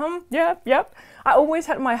 yep. I always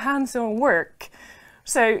had my hands-on work.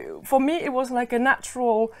 So for me, it was like a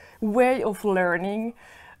natural way of learning.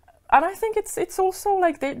 And I think it's also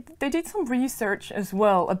like they did some research as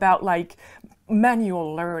well about like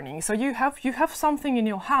manual learning. So you have something in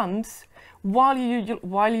your hands while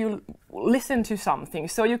you listen to something.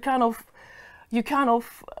 So you kind of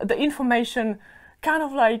the information kind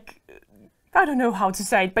of like, I don't know how to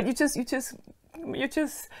say it, but you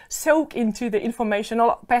just soak into the information a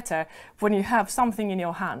lot better when you have something in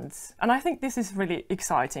your hands. And I think this is really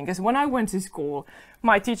exciting, because when I went to school,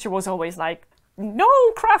 my teacher was always like, no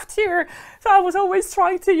craft here. So I was always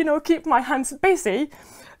trying to, you know, keep my hands busy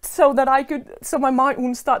so that so my mind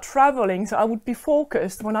wouldn't start traveling. So I would be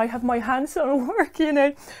focused when I have my hands on work, you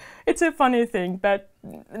know. It's a funny thing, but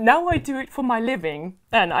now I do it for my living,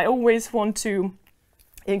 and I always want to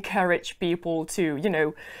encourage people to, you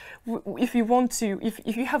know, if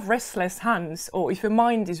you have restless hands, or if your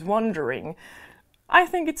mind is wandering, I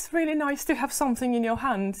think it's really nice to have something in your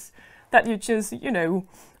hands that you just, you know,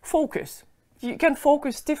 focus. You can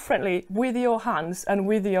focus differently with your hands and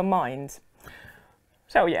with your mind.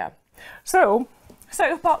 So yeah. So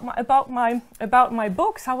about my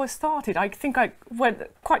books, how I started. I think I went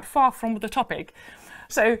quite far from the topic.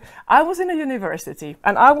 So I was in a university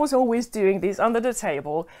and I was always doing this under the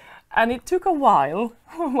table, and it took a while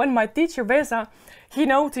when my teacher Vesa, he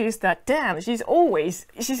noticed that, damn, she's always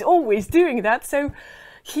doing that. So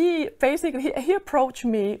he approached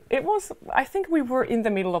me. It was, I think we were in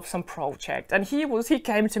the middle of some project, and he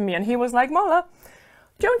came to me and he was like, Molla,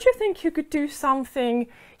 don't you think you could do something,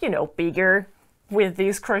 you know, bigger with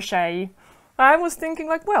this crochet? I was thinking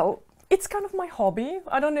like, well, it's kind of my hobby.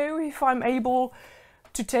 I don't know if I'm able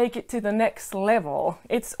to take it to the next level.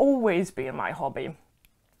 It's always been my hobby.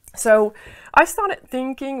 So I started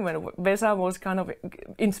thinking, when Vesa was kind of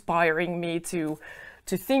inspiring me to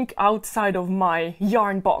think outside of my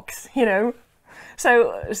yarn box, you know.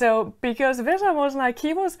 So because Vesa was like,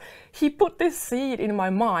 he put this seed in my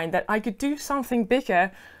mind that I could do something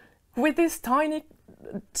bigger with this tiny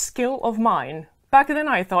skill of mine. Back then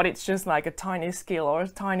I thought it's just like a tiny skill or a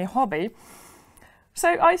tiny hobby.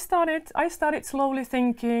 So I started slowly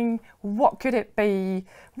thinking, what could it be?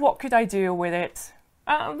 What could I do with it?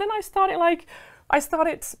 Then I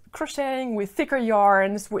started crocheting with thicker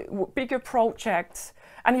yarns, with bigger projects,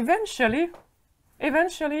 and eventually,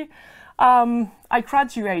 I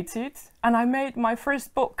graduated and I made my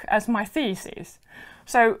first book as my thesis.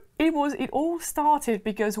 So it all started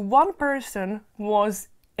because one person was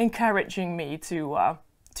encouraging me to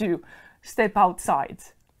step outside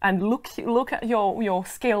and look at your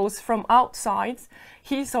skills from outside.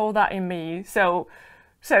 He saw that in me. So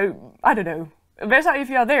I don't know. Vesa, if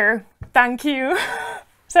you're there, thank you.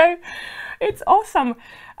 So it's awesome.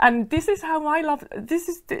 And this is how I love,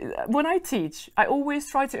 when I teach, I always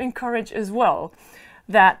try to encourage as well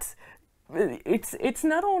that it's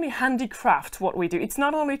not only handicraft what we do, it's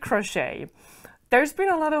not only crochet. There's been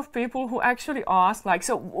a lot of people who actually ask, like,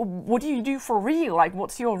 so what do you do for real? Like,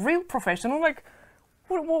 what's your real profession? I'm like,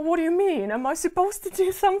 what do you mean? Am I supposed to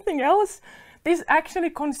do something else? This actually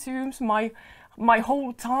consumes my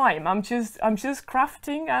whole time. I'm just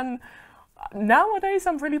crafting, and nowadays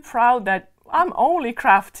I'm really proud that I'm only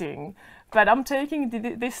crafting, but I'm taking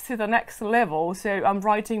this to the next level. So I'm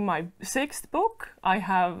writing my 6th book. I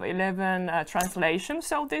have 11 translations,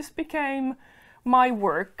 so this became my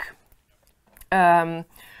work.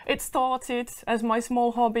 It started as my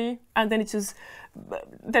small hobby, and then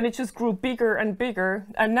it just grew bigger and bigger,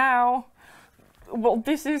 and now, well,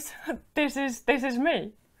 this is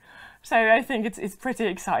me. So I think it's pretty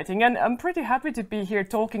exciting, and I'm pretty happy to be here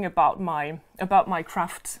talking about my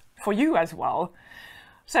craft for you as well.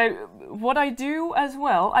 So what I do as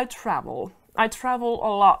well, I travel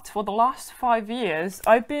a lot. For the last 5 years,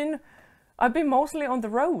 I've been mostly on the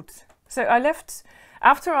road. So I left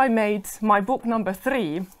after I made my book number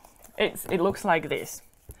 3. It looks like this.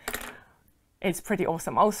 It's pretty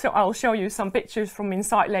awesome. I'll show you some pictures from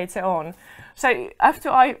inside later on. So after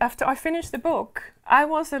I finished the book, I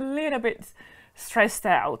was a little bit stressed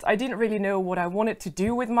out. I didn't really know what I wanted to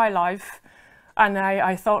do with my life, and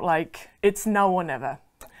I thought, like, it's now or never.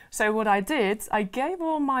 So what I did, I gave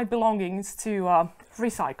all my belongings to a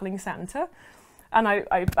recycling center, and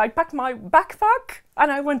I packed my backpack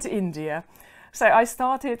and I went to India. So I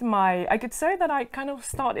could say that I kind of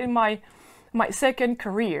started my second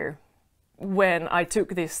career when I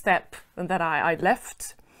took this step and that I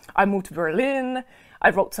left. I moved to Berlin, I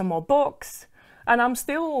wrote some more books, and I'm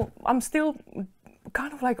still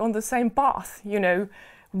kind of like on the same path, you know.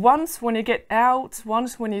 Once when you get out,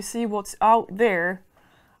 once when you see what's out there,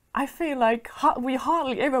 I feel like we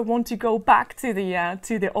hardly ever want to go back to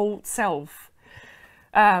the old self.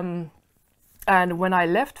 And when I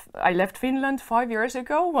left Finland 5 years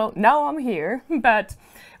ago. Well, now I'm here, but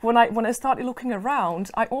when I started looking around,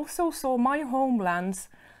 I also saw my homeland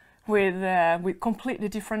with completely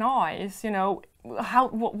different eyes. You know,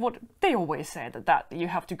 what they always said, that you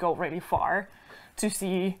have to go really far to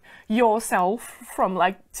see yourself,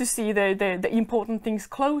 to see the important things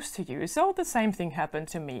close to you. So the same thing happened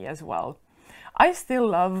to me as well. I still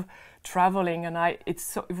love traveling, and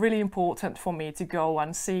it's really important for me to go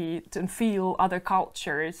and see and feel other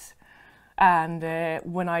cultures. And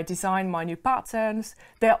when I design my new patterns,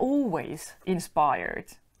 they're always inspired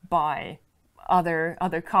by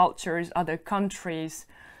other cultures, other countries.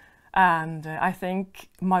 And I think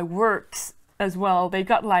my works as well, they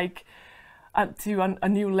got like to a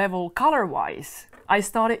new level color-wise. I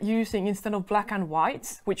started using, instead of black and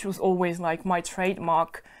white, which was always like my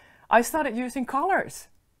trademark, I started using colors.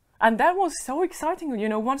 And that was so exciting. You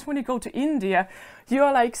know, once when you go to India, you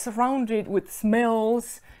are like surrounded with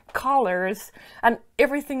smells, colors, and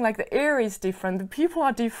everything. Like the air is different, the people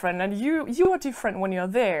are different, and you are different when you're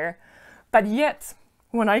there. But yet,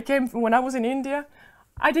 when I was in India,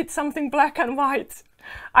 I did something black and white.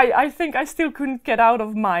 I think I still couldn't get out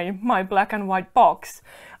of my black and white box.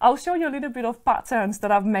 I'll show you a little bit of patterns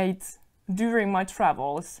that I've made during my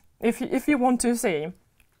travels, if you want to see.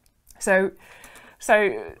 So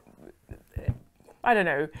I don't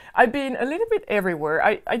know. I've been a little bit everywhere.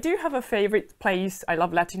 I do have a favorite place. I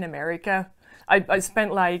love Latin America. I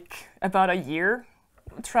spent like about a year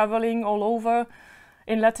traveling all over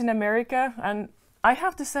in Latin America, and I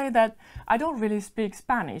have to say that I don't really speak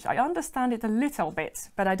Spanish. I understand it a little bit,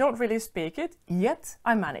 but I don't really speak it, yet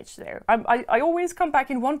I manage there. I always come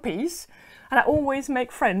back in one piece, and I always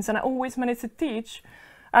make friends, and I always manage to teach.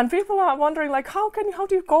 And people are wondering, like, how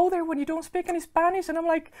do you go there when you don't speak any Spanish? And I'm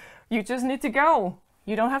like, you just need to go.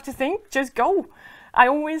 You don't have to think, just go. I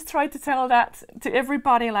always try to tell that to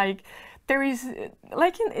everybody, like, there is,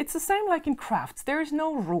 it's the same like in crafts. There is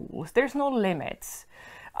no rules, there's no limits.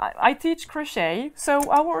 I teach crochet, so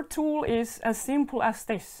our tool is as simple as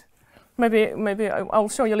this. maybe I'll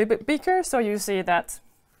show you a little bit bigger so you see that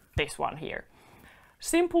this one here.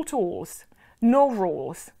 Simple tools, no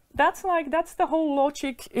rules. That's the whole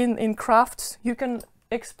logic in crafts. You can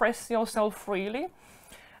express yourself freely.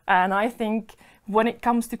 And I think when it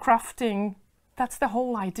comes to crafting, that's the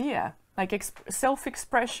whole idea. Like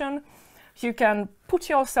self-expression. You can put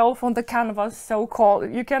yourself on the canvas,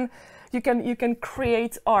 so-called. You can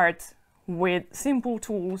create art with simple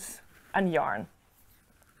tools and yarn.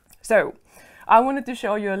 So I wanted to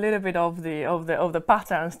show you a little bit of the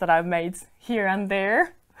patterns that I've made here and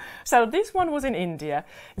there. So this one was in India.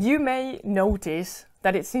 You may notice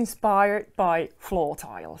that it's inspired by floor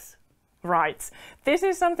tiles. Right. This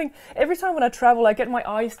is something, every time when I travel, I get my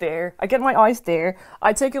eyes there.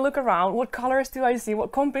 I take a look around. What colors do I see?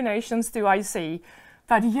 What combinations do I see?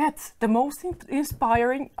 But yet, the most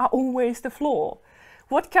inspiring are always the floor.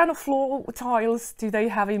 What kind of floor tiles do they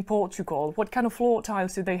have in Portugal? What kind of floor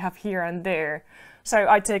tiles do they have here and there? So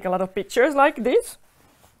I take a lot of pictures like this.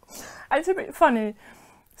 It's a bit funny.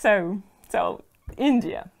 So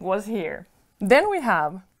India was here. Then we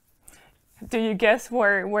have, do you guess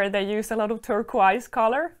where they use a lot of turquoise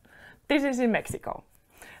color? This is in Mexico.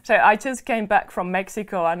 So I just came back from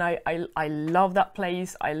Mexico and I love that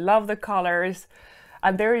place. I love the colors.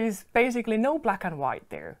 And there is basically no black and white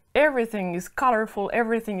there. Everything is colorful,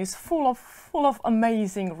 everything is full of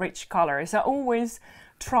amazing rich colors. I always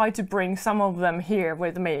try to bring some of them here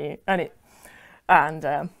with me,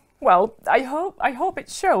 well, I hope it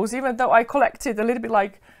shows, even though I collected a little bit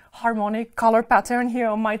like harmonic color pattern here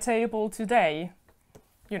on my table today.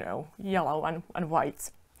 You know, yellow and white.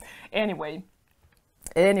 Anyway,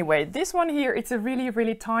 this one here, it's a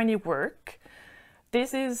really tiny work.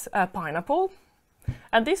 This is a pineapple.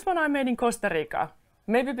 And this one I made in Costa Rica,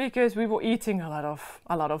 maybe because we were eating a lot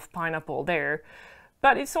of pineapple there.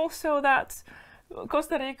 But it's also that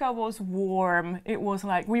Costa Rica was warm. It was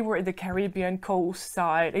like we were at the Caribbean coast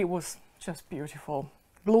side. It was just beautiful.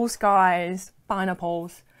 Blue skies,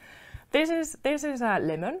 pineapples. This is a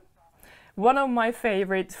lemon. One of my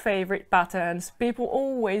favorite patterns. People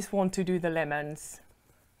always want to do the lemons.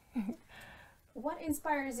 What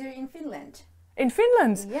inspires you in Finland? In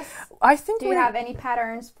Finland? Yes. I think do you have any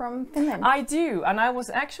patterns from Finland? I do, and I was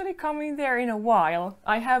actually coming there in a while.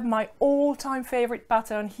 I have my all-time favorite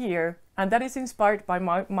pattern here, and that is inspired by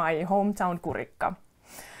my hometown Kurikka.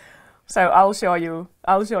 So I'll show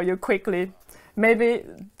you quickly. Maybe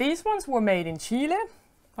these ones were made in Chile.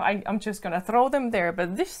 I'm just gonna throw them there,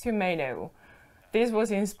 but this you may know. This was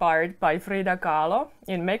inspired by Frida Kahlo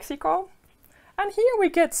in Mexico. And here we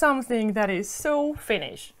get something that is so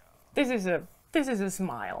Finnish. This is a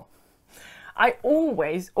smile. I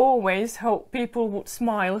always hope people would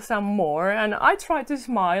smile some more, and I try to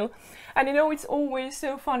smile. And you know, it's always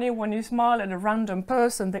so funny when you smile at a random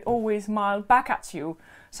person, they always smile back at you.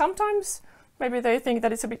 Sometimes maybe they think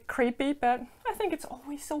that it's a bit creepy, but I think it's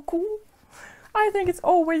always so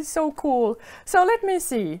cool. So let me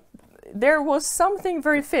see. There was something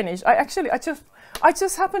very Finnish. I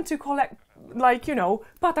just happened to collect, like, you know,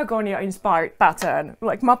 Patagonia inspired pattern,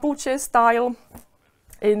 like Mapuche style,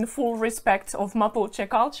 in full respect of Mapuche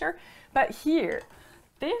culture. But here,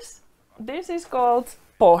 this is called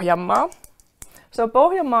Pohjanmaa. So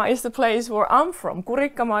Pohjanmaa is the place where I'm from.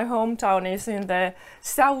 Kurikka, my hometown, is in the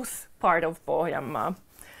south part of Pohjanmaa.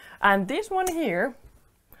 And this one here,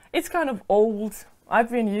 it's kind of old. I've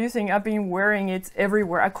been wearing it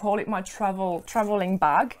everywhere. I call it my traveling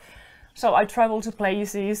bag. So I travel to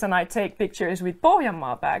places and I take pictures with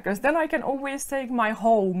Pohjanmaa bag, because then I can always take my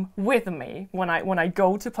home with me when I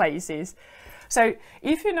go to places. So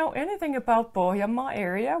if you know anything about Pohjanmaa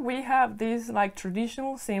area, we have this like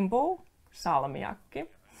traditional symbol, salmiakki.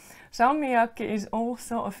 Salmiakki is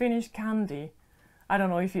also a Finnish candy. I don't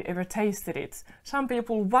know if you ever tasted it. Some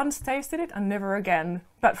people once tasted it and never again.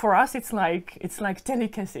 But for us, it's like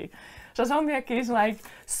delicacy. So salmiakki is like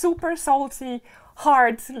super salty,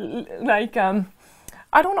 hard, like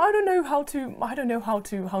I don't know how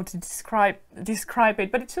to describe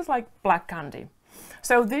it, but it's just like black candy.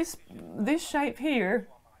 So this shape here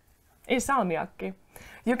is salmiakki.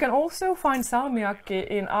 You can also find salmiakki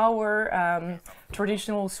in our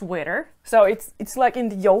traditional sweater. So it's like in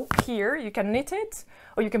the yoke here. You can knit it,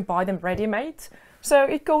 or you can buy them ready-made. So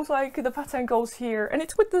it goes like the pattern goes here, and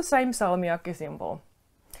it's with the same salmiakki symbol.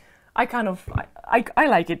 I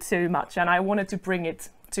like it so much, and I wanted to bring it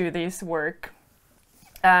to this work.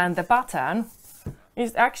 And the pattern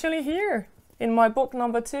is actually here in my book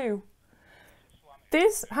number 2.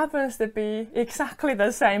 This happens to be exactly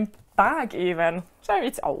the same bag even, so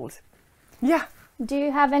it's old. Yeah. Do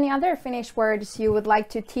you have any other Finnish words you would like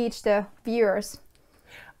to teach the viewers?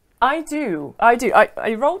 I do.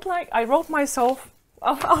 I wrote myself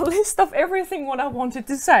a list of everything what I wanted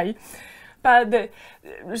to say. But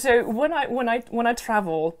so when I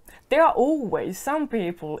travel, there are always some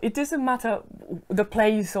people. It doesn't matter the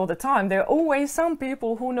place or the time. There are always some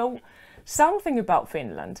people who know something about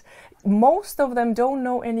Finland. Most of them don't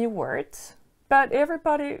know any words, but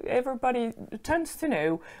everybody tends to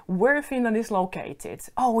know where Finland is located.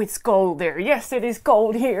 Oh, it's cold there. Yes, it is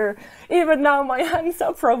cold here. Even now my hands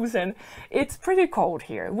are frozen. It's pretty cold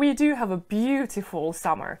here. We do have a beautiful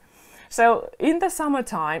summer. So in the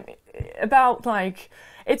summertime, about like,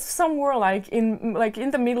 it's somewhere like in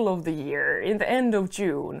the middle of the year, in the end of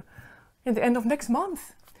June, in the end of next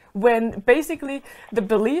month, when basically the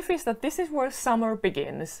belief is that this is where summer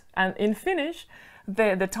begins. And in Finnish,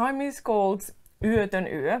 the time is called Yötön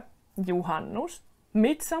yö, juhannus,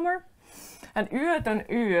 midsummer. And Yötön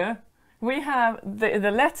yö, we have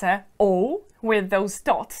the letter O with those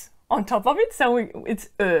dots on top of it, so it's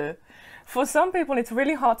Ö. For some people it's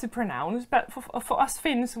really hard to pronounce, but for us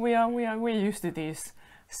Finns, we're used to these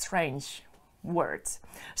strange words.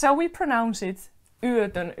 So we pronounce it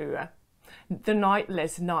Yötön yö, the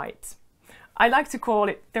nightless night. I like to call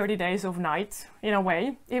it 30 days of night in a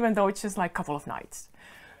way, even though it's just like a couple of nights.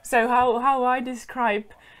 So how I describe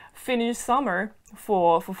Finnish summer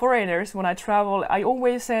for foreigners when I travel, I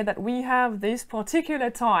always say that we have this particular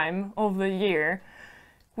time of the year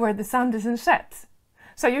where the sun doesn't set.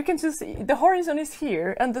 So you can just see the horizon is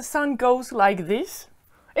here and the sun goes like this.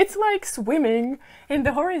 It's like swimming in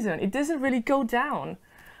the horizon. It doesn't really go down.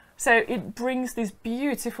 So it brings this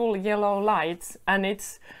beautiful yellow light, and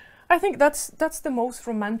I think that's the most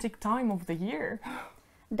romantic time of the year.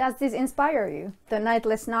 Does this inspire you? The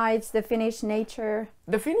nightless nights, the Finnish nature?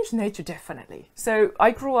 The Finnish nature, definitely. So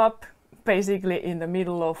I grew up basically in the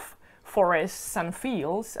middle of forests and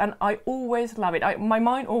fields, and I always love it. My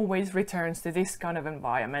mind always returns to this kind of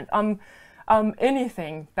environment. I'm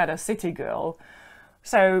anything but a city girl.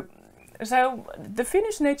 So the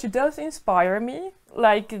Finnish nature does inspire me.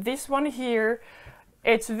 Like this one here,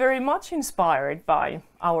 it's very much inspired by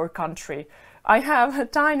our country. I have a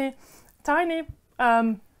tiny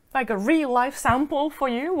like a real life sample for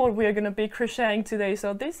you, what we're going to be crocheting today.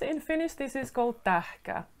 So this in Finnish, this is called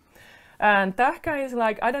tähkä. And tähkä is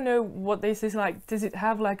like, I don't know what this is like. Does it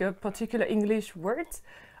have like a particular English word?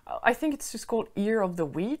 I think it's just called ear of the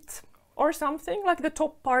wheat or something, like the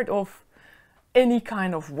top part of any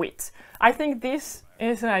kind of wheat. I think this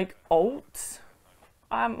is like oats,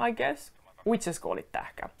 I guess. We just call it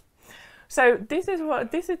tähkä. So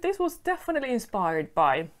this was definitely inspired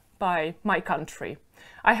by my country.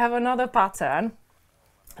 I have another pattern.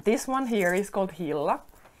 This one here is called Hilla.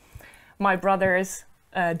 My brother's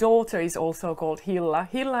daughter is also called Hilla.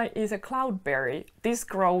 Hilla is a cloudberry. This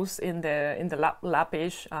grows in the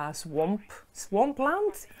Lappish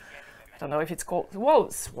swampland. I don't know if it's called,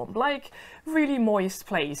 well, swamp, like really moist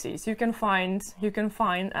places. You can find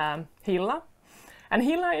Hilla, and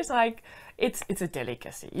Hilla is like it's a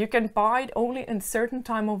delicacy. You can buy it only in certain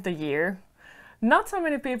time of the year. Not so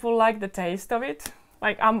many people like the taste of it.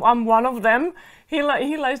 Like I'm one of them. Hilla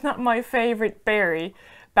is not my favorite berry,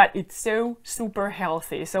 but it's so super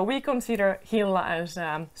healthy. So we consider Hilla as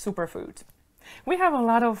superfood. We have a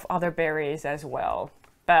lot of other berries as well,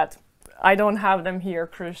 but I don't have them here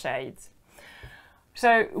crocheted.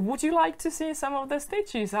 So would you like to see some of the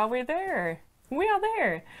stitches? Are we there? We are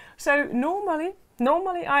there. So normally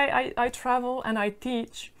I travel and I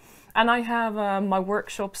teach, and I have my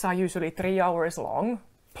workshops are usually 3 hours long,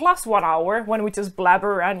 plus 1 hour when we just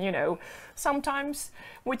blabber, and you know, sometimes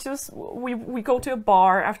we go to a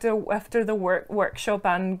bar after the workshop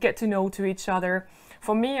and get to know to each other.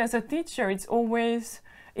 For me as a teacher, it's always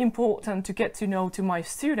important to get to know to my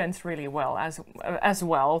students really well as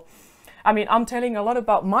well. I mean, I'm telling a lot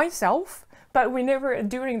about myself, but we never,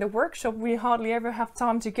 during the workshop, we hardly ever have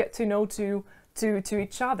time to get to know to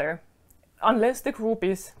each other, unless the group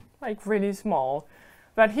is like really small.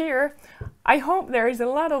 But here, I hope there is a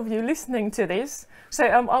lot of you listening to this. So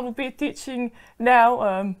I will be teaching now,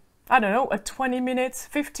 I don't know, a 20 minutes,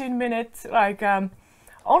 15 minutes, like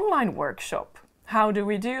online workshop. How do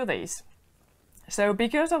we do this? So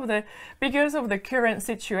because of the current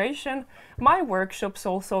situation, my workshops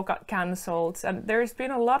also got cancelled, and there's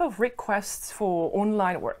been a lot of requests for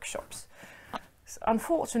online workshops. So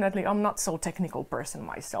unfortunately, I'm not so technical person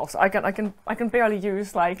myself, so I can barely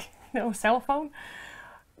use like, you know, cell phone.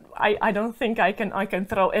 I don't think I can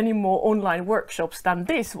throw any more online workshops than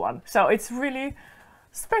this one. So it's really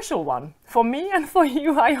special one for me and for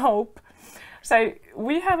you, I hope. So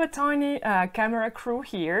we have a tiny camera crew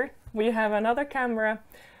here. We have another camera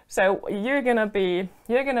So you're gonna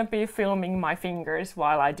be filming my fingers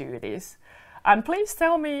while I do this. And please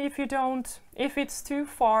tell me if it's too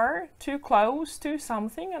far, too close to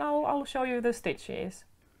something, and I'll show you the stitches.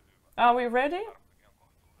 Are we ready?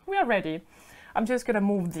 We are ready. I'm just gonna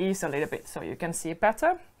move these a little bit so you can see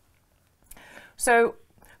better. So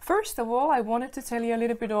first of all, I wanted to tell you a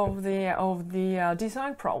little bit of the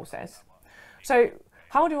design process. So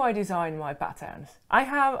how do I design my patterns? I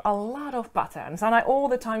have a lot of patterns and I all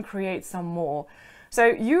the time create some more. So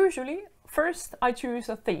usually first I choose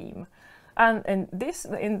a theme. And this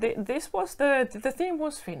was the theme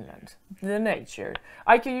was Finland, the nature.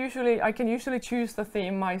 I can usually choose the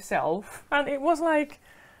theme myself, and it was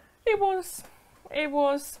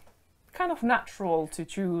kind of natural to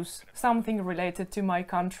choose something related to my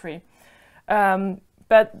country.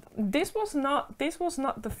 But this was not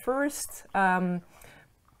the first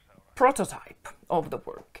prototype of the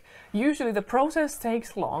work. Usually the process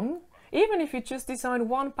takes long. Even if you just design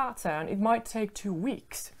one pattern, it might take 2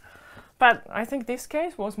 weeks. But I think this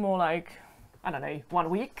case was more like, I don't know, 1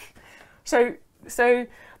 week. So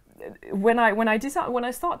when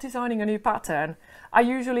I start designing a new pattern, I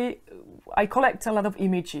collect a lot of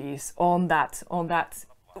images on that.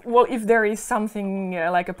 Well, if there is something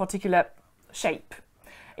like a particular shape.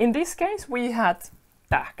 In this case, we had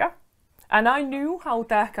tähkä, and I knew how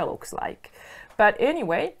tähkä looks like. But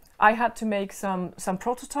anyway, I had to make some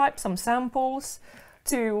prototypes, some samples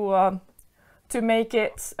to make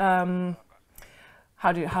it.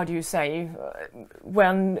 How do you say?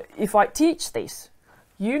 If I teach this,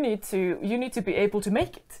 you need to be able to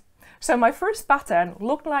make it. So my first pattern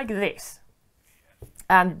looked like this,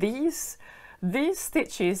 and these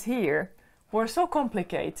stitches here were so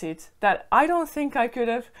complicated that I don't think I could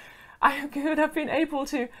have been able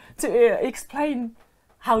to explain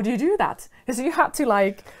how do you do that. Because you had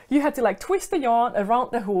to twist the yarn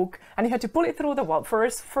around the hook, and you had to pull it through the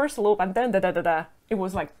first loop, and then it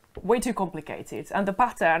was like way too complicated. And the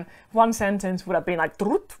pattern, one sentence would have been like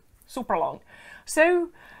super long. So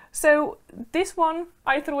this one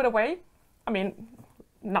I threw it away. I mean,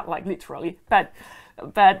 not like literally, but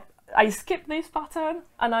I skipped this pattern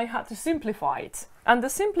and I had to simplify it. And the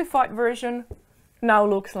simplified version now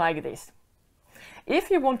looks like this.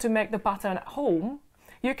 If you want to make the pattern at home,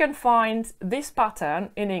 you can find this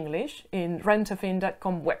pattern in English in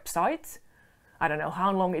rentafin.com website. I don't know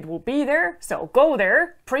how long it will be there, so go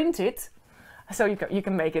there, print it, so you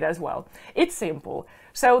can make it as well. It's simple.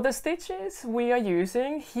 So the stitches we are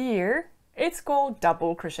using here, it's called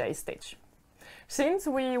double crochet stitch. Since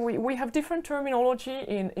we have different terminology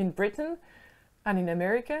in Britain and in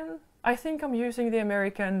American, I think I'm using the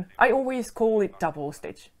American. I always call it double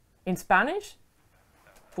stitch. In Spanish,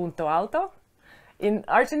 punto alto. In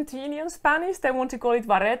Argentinian Spanish, they want to call it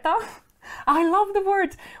vareta. I love the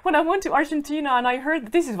word. When I went to Argentina and I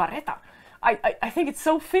heard this is vareta, I think it's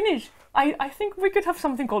so Finnish. I think we could have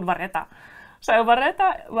something called vareta. So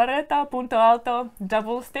vareta, punto alto,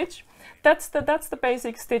 double stitch. That's the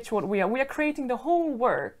basic stitch what we are creating the whole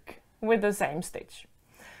work with the same stitch.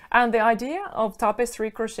 And the idea of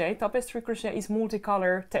tapestry crochet is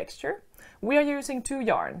multicolor texture. We are using 2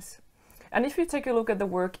 yarns. And if you take a look at the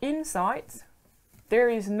work inside, there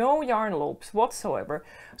is no yarn loops whatsoever.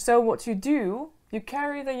 So what you do, you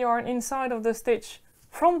carry the yarn inside of the stitch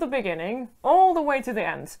from the beginning all the way to the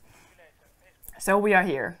end. So we are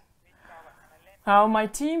here. My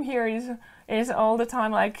team here is all the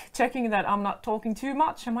time like checking that I'm not talking too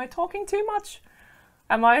much. Am I talking too much?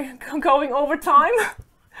 Am I going over time?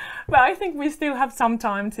 But I think we still have some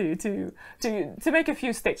time to make a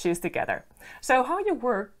few stitches together. So how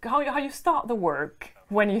you start the work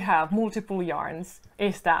when you have multiple yarns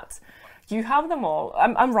is that you have them all.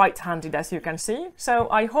 I'm right-handed, as you can see, so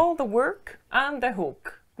I hold the work and the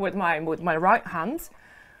hook with my right hand,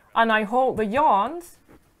 and I hold the yarns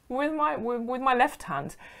with my left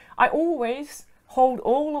hand. I always hold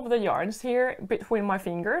all of the yarns here between my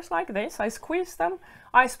fingers like this. I squeeze them,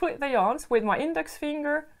 I split the yarns with my index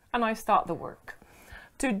finger, and I start the work.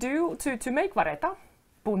 To make vareta,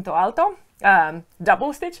 punto alto,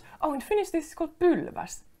 double stitch. Oh, in Finnish this is called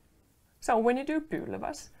pylväs. So when you do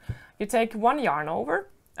pylväs, you take 1 yarn over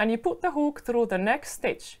and you put the hook through the next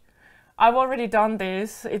stitch. I've already done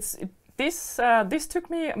this. This took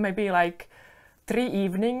me maybe like 3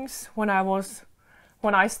 evenings when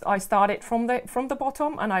I started from the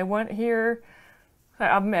bottom, and I went here.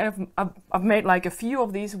 I've made like a few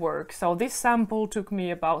of these works. So this sample took me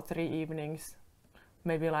about 3 evenings,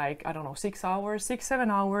 maybe like, I don't know, 6 hours, 6-7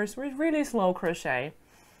 hours, with really slow crochet.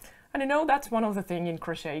 And you know, that's one of the things in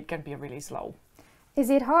crochet, it can be really slow. Is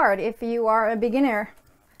it hard if you are a beginner?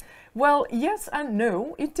 Well, yes and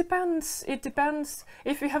no. It depends. It depends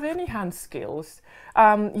if you have any hand skills.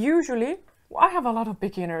 Usually, I have a lot of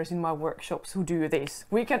beginners in my workshops who do this.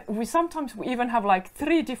 We sometimes even have like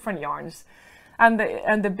 3 different yarns, and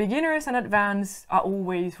the beginners and advanced are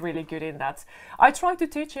always really good in that. I try to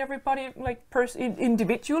teach everybody like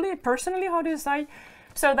individually, personally, how to say,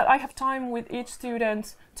 so that I have time with each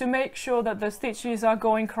student to make sure that the stitches are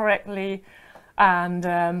going correctly, and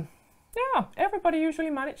yeah, everybody usually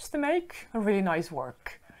manages to make a really nice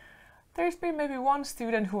work. There's been maybe one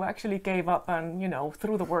student who actually gave up and, you know,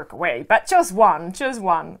 threw the work away, but just one.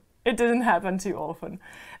 It doesn't happen too often.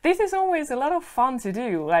 This is always a lot of fun to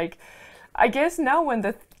do. Like, I guess now when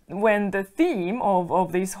the theme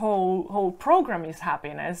of this whole program is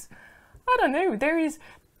happiness, I don't know,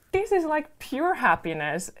 this is like pure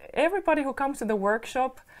happiness. Everybody who comes to the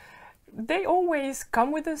workshop, they always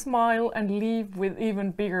come with a smile and leave with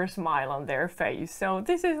even bigger smile on their face. So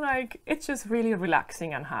this is like, it's just really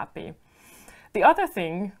relaxing and happy. The other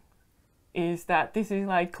thing is that this is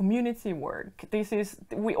like community work.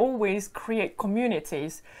 We always create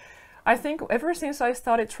communities. I think ever since I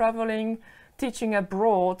started traveling, teaching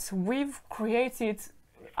abroad, we've created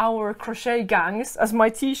our crochet gangs, as my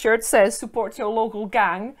t-shirt says, support your local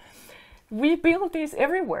gang. We build these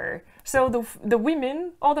everywhere. So the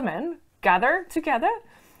women or the men gather together,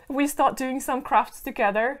 we start doing some crafts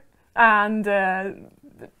together, and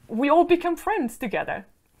we all become friends together.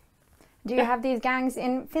 Do you have these gangs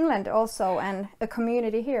in Finland also, and a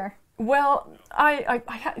community here? Well,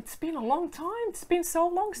 it's been a long time. It's been so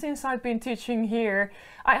long since I've been teaching here.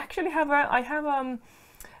 I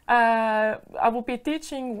will be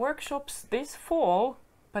teaching workshops this fall,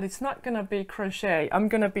 but it's not gonna be crochet. I'm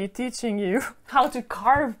gonna be teaching you how to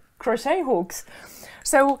carve crochet hooks.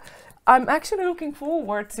 So I'm actually looking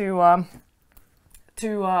forward to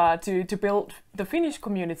build the Finnish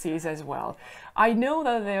communities as well. I know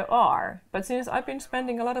that there are, but since I've been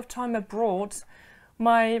spending a lot of time abroad,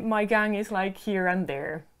 my gang is like here and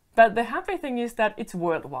there. But the happy thing is that it's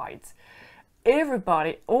worldwide.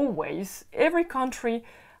 Everybody, always, every country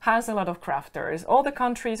has a lot of crafters. All the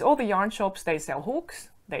countries, all the yarn shops, they sell hooks,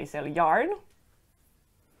 they sell yarn.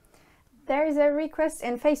 There is a request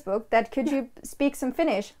in Facebook that could you speak some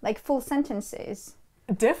Finnish, like full sentences?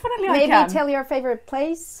 Definitely I can. Maybe tell your favorite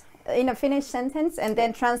place in a Finnish sentence and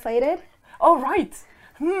then translate it. Oh, right.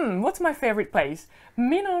 What's my favorite place?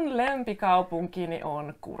 Minun lempikaupunkini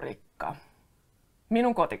on Kurikka.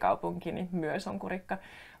 Minun kotikaupunkini myös on Kurikka.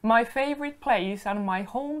 My favorite place and my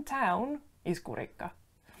hometown is Kurikka.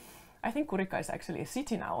 I think Kurikka is actually a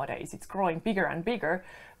city nowadays. It's growing bigger and bigger.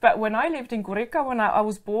 But when I lived in Kurikka, when I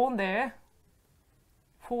was born there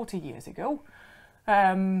 40 years ago,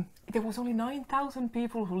 there was only 9,000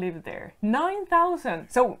 people who lived there. 9,000!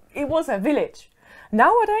 So it was a village.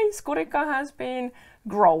 Nowadays, Kurikka has been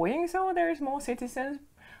growing, so there's more citizens.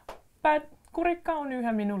 But Kurikka on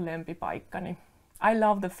yhä minun lempipaikkani. I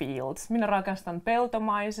love the fields. Minä rakastan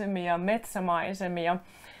peltomaisemia, metsämaisemia,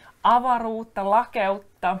 avaruutta,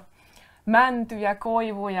 lakeutta, mäntyjä,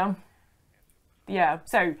 koivuja. Yeah,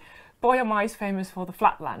 so Pohjanmaa is famous for the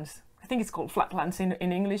flatlands. I think it's called flatlands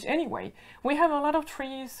in English anyway. We have a lot of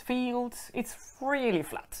trees, fields. It's really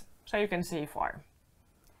flat, so you can see far.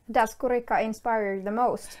 Does Kurikka inspire you the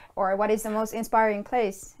most? Or what is the most inspiring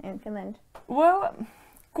place in Finland? Well,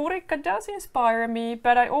 Kurikka does inspire me,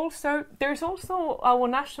 but there's also our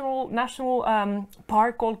national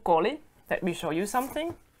park called Koli. Let me show you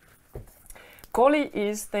something. Koli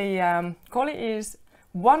is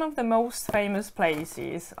one of the most famous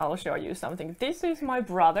places. I'll show you something. This is my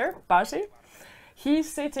brother, Pasi.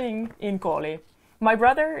 He's sitting in Koli. My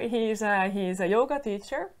brother, he's a yoga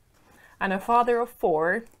teacher and a father of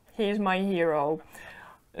 4. He's my hero.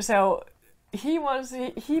 So he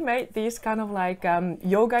made these kind of like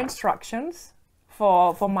yoga instructions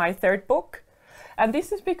for my 3rd book. And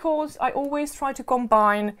this is because I always try to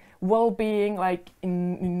combine well-being, like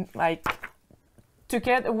to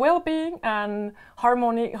get well-being and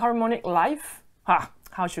harmonic life.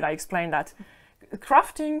 How should I explain that?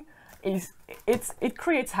 Crafting it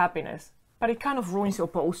creates happiness, but it kind of ruins your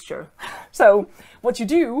posture. So what you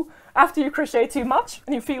do after you crochet too much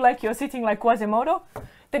and you feel like you're sitting like Quasimodo,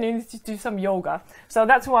 then you need to do some yoga. So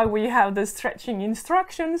that's why we have the stretching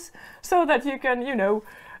instructions, so that you can, you know,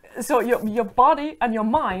 so your body and your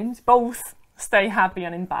mind both stay happy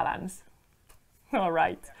and in balance. All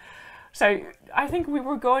right. So I think we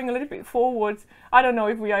were going a little bit forward. I don't know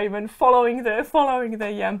if we are even following the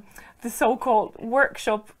so-called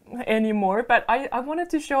workshop anymore. But I wanted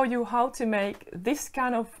to show you how to make this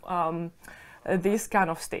kind of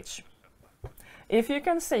stitch. If you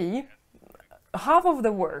can see, half of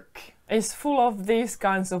the work is full of these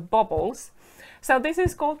kinds of bubbles. So this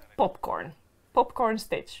is called popcorn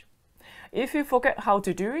stitch. If you forget how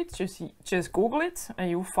to do it, just Google it and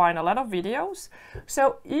you'll find a lot of videos.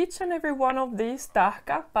 So each and every one of these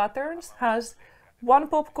tahka patterns has one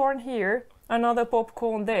popcorn here, another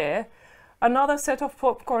popcorn there, another set of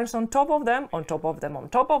popcorns on top of them, on top of them, on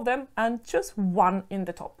top of them, and just one in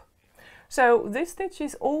the top. So this stitch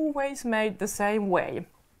is always made the same way.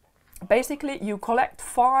 Basically, you collect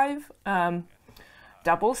 5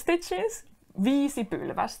 double stitches, 5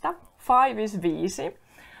 pylvästä, 5 is 5.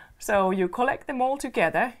 So you collect them all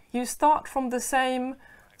together, you start from the same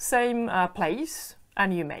place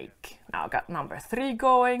and you make. Now I've got number 3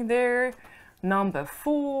 going there, number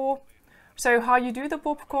 4. So how you do the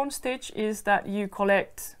popcorn stitch is that you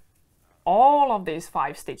collect all of these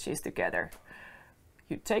 5 stitches together.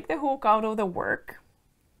 You take the hook out of the work,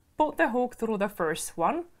 put the hook through the first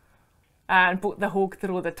one and put the hook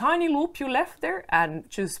through the tiny loop you left there and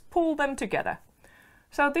just pull them together.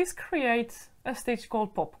 So this creates a stitch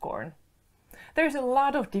called popcorn. There's a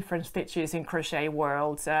lot of different stitches in crochet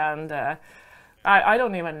worlds and I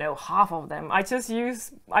don't even know half of them. I just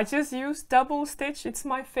use double stitch. It's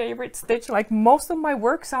my favorite stitch. Like most of my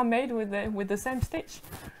works are made with the same stitch.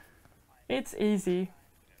 It's easy.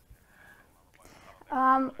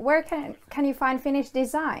 Where can you find finished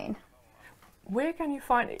design? Where can you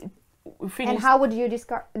find it? And how would you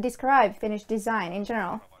describe finished design in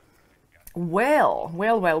general?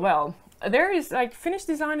 Well. There is like finished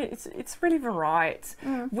design. It's really varied.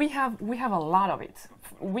 We have a lot of it.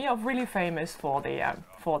 We are really famous for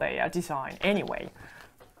the design. Anyway,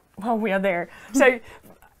 well, we are there. So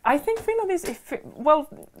I think Finland is. Well,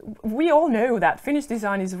 we all know that finished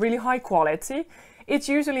design is really high quality. It's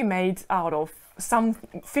usually made out of some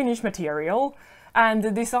finished material, and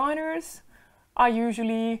the designers are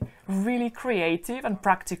usually really creative and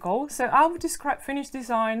practical. So I would describe finished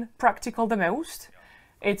design practical the most.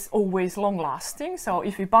 It's always long lasting. So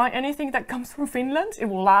if you buy anything that comes from Finland, it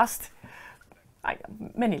will last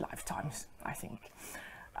many lifetimes, I think.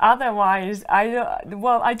 Otherwise,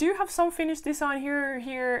 I do have some finished design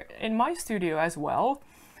here in my studio as well,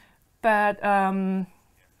 but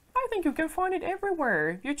I think you can find it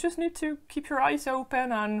everywhere. You just need to keep your eyes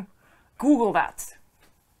open and Google that.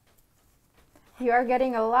 You are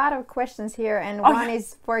getting a lot of questions here, and one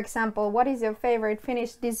is, for example, what is your favorite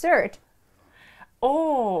Finnish dessert?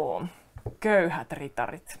 Oh, köyhät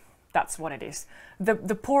ritarit. That's what it is.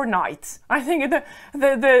 The poor knights. I think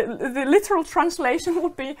the literal translation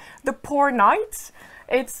would be the poor knights.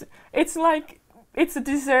 It's like it's a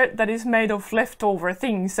dessert that is made of leftover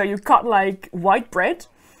things. So you cut like white bread,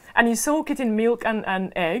 and you soak it in milk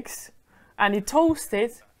and eggs, and you toast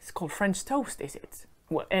it. It's called French toast, is it?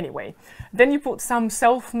 Well, anyway, then you put some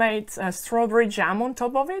self-made strawberry jam on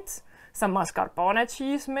top of it, some mascarpone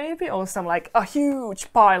cheese maybe, or some like a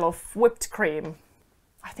huge pile of whipped cream.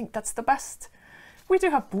 I think that's the best. We do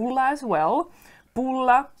have pulla as well.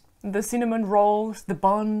 Pulla, the cinnamon rolls, the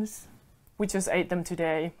buns. We just ate them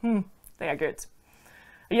today. They are good.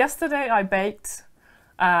 Yesterday I baked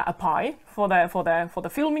a pie for the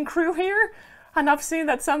filming crew here, and I've seen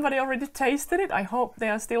that somebody already tasted it. I hope they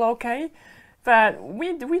are still okay. But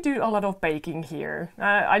we do a lot of baking here.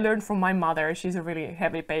 I learned from my mother. She's a really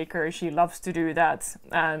heavy baker. She loves to do that,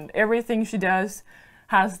 and everything she does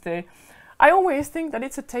has the... I always think that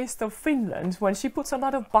it's a taste of Finland when she puts a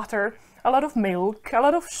lot of butter, a lot of milk, a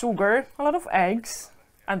lot of sugar, a lot of eggs,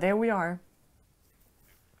 and there we are.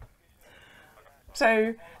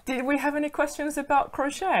 So, did we have any questions about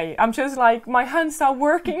crochet? I'm just like, my hands are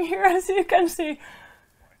working here, as you can see.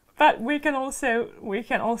 But we can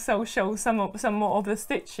also show some more of the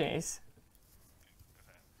stitches.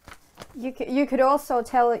 You could also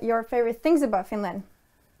tell your favorite things about Finland.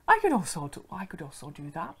 I could also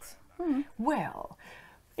do that. Well,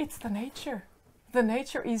 it's the nature. The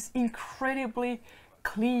nature is incredibly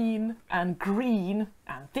clean and green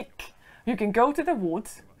and thick. You can go to the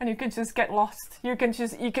woods and you can just get lost. You can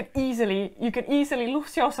easily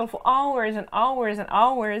lose yourself for hours and hours and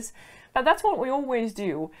hours. But that's what we always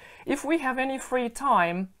do. If we have any free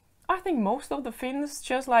time, I think most of the Finns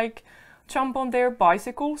just like jump on their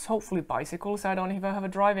bicycles, hopefully bicycles. I don't even have a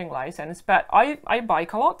driving license, but I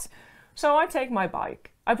bike a lot. So I take my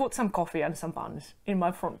bike, I put some coffee and some buns in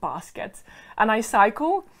my front basket, and I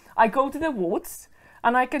cycle. I go to the woods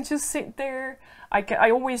and I can just sit there.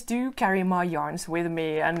 I always do carry my yarns with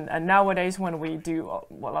me, and nowadays when we do a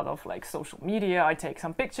lot of like social media, I take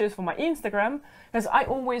some pictures for my Instagram, because I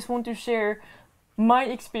always want to share my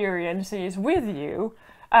experiences with you.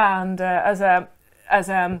 And as a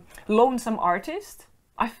lonesome artist,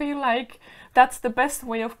 I feel like that's the best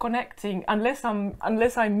way of connecting, unless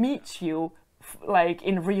I meet you like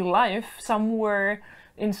in real life somewhere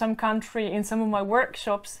in some country in some of my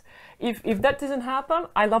workshops. If that doesn't happen,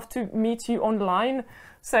 I love to meet you online.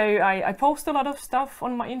 So I post a lot of stuff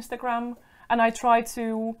on my Instagram, and I try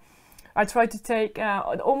to take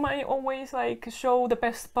always like show the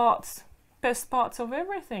best parts of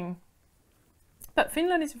everything. But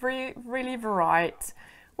Finland is really varied.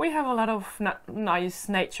 We have a lot of nice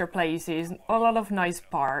nature places, a lot of nice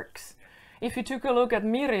parks. If you took a look at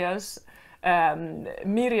Mirja's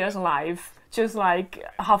life just like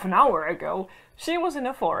half an hour ago, she was in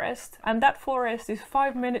a forest, and that forest is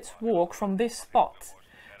 5 minutes walk from this spot.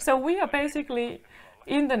 So we are basically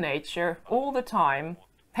in the nature all the time.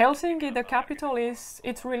 Helsinki, the capital, it's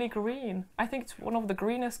really green. I think it's one of the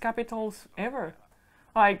greenest capitals ever.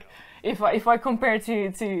 Like if I compare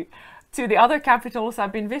to the other capitals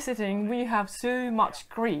I've been visiting, we have so much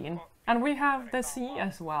green, and we have the sea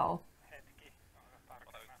as well.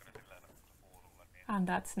 And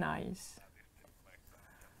that's nice.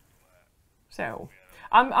 So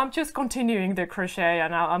I'm just continuing the crochet,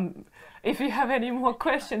 and if you have any more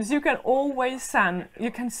questions, you can always send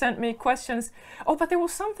me questions. Oh, but there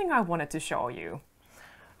was something I wanted to show you.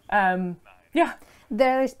 Yeah.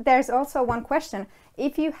 There's also one question.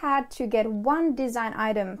 If you had to get one design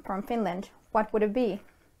item from Finland, what would it be?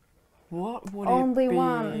 What would Only it be?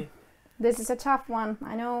 one. This is a tough one,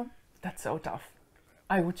 I know. That's so tough.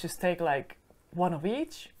 I would just take like one of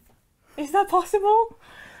each. Is that possible?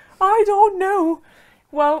 I don't know.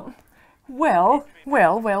 Well.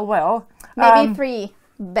 Maybe 3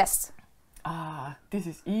 best. This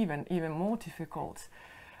is even more difficult.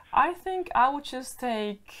 I think I would just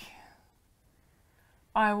take.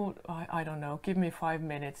 I don't know. Give me 5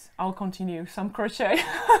 minutes. I'll continue some crochet.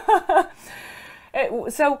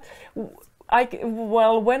 When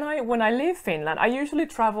I leave Finland, I usually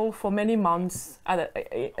travel for many months.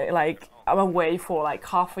 Like I'm away for like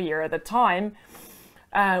half a year at a time.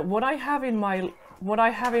 What I have in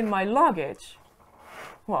my luggage,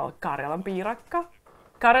 well, Karjalan piirakka,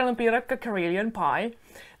 Karelian pie.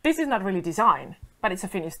 This is not really design, but it's a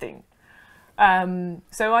Finnish thing.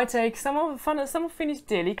 So I take some of Finnish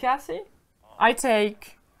delicacy. I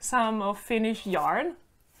take some of Finnish yarn.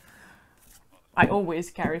 I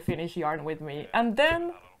always carry Finnish yarn with me, and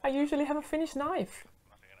then I usually have a Finnish knife.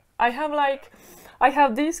 I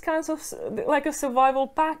have these kinds of like a survival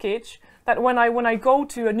package that when I go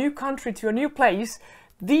to a new country, to a new place,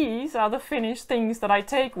 these are the Finnish things that I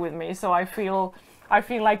take with me, so I feel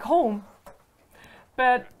like home.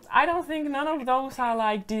 But I don't think none of those are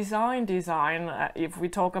like design if we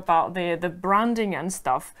talk about the branding and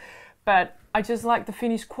stuff. But I just like the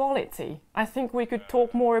Finnish quality. I think we could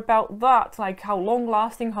talk more about that, like how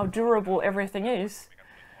long-lasting, how durable everything is.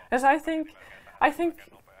 As I think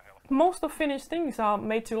most of Finnish things are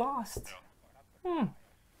made to last.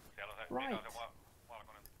 Right.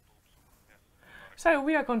 So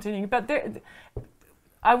we are continuing, but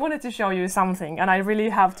I wanted to show you something, and I really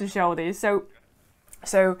have to show this.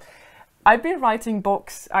 So I've been writing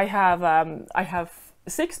books. I have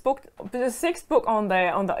 6 books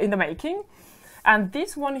in the making, and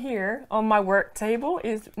this one here on my work table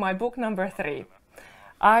is my book number 3.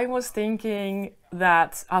 I was thinking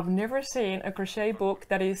that I've never seen a crochet book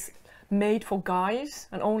that is made for guys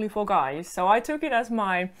and only for guys. So I took it as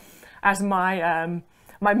my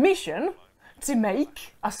mission to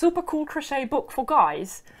make a super cool crochet book for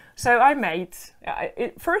guys. So I made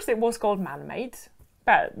first it was called Man-Made,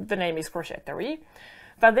 but the name is Crochettery.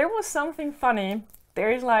 But there was something funny.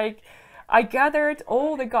 There is like I gathered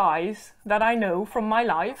all the guys that I know from my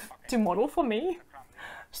life to model for me.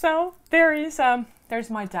 So there's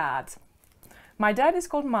my dad. My dad is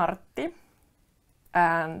called Martti,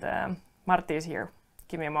 and Martti is here.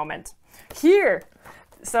 Give me a moment. Here.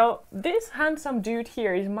 So this handsome dude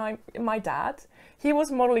here is my dad. He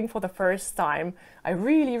was modeling for the first time. I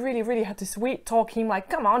really had to sweet talk him, like,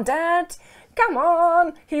 come on, Dad, come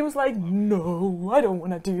on. He was like, no, I don't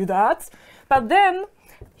want to do that. But then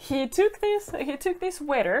he took this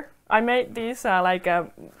sweater. I made this like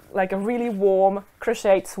a really warm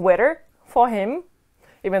crochet sweater for him,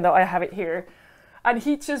 even though I have it here. And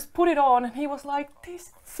he just put it on, and he was like,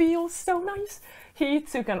 this feels so nice. He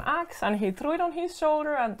took an axe and he threw it on his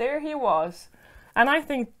shoulder, and there he was. And I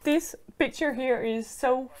think this picture here is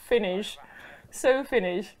so Finnish. So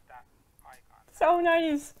Finnish. So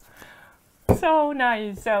nice. So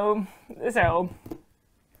nice. So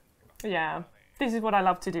yeah, this is what I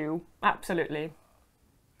love to do. Absolutely.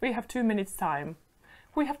 We have 2 minutes time.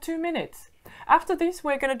 We have 2 minutes. After this,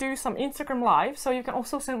 we're gonna do some Instagram live, so you can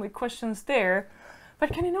also send me questions there.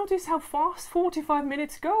 But can you notice how fast 45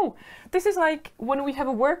 minutes go? This is like when we have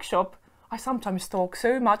a workshop, I sometimes talk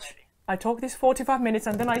so much. I talk this 45 minutes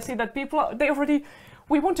and then I see that people,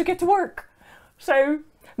 we want to get to work. So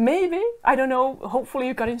maybe, I don't know, hopefully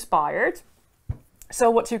you got inspired. So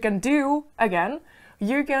what you can do, again,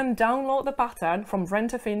 you can download the pattern from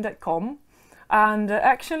rentafin.com, and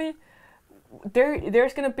actually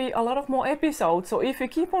there's going to be a lot of more episodes. So if you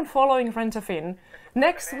keep on following Rentafin,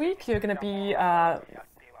 next week you're going to be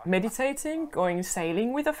meditating, going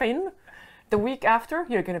sailing with a fin. The week after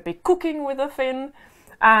you're going to be cooking with a fin,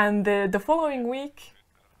 and the following week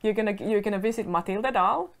you're gonna visit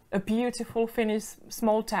Matildadal, a beautiful Finnish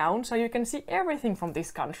small town, so you can see everything from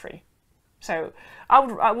this country. So I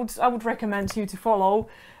would recommend you to follow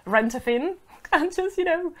Rentafin and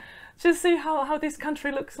just see how this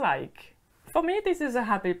country looks like. For me, this is a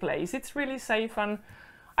happy place. It's really safe, and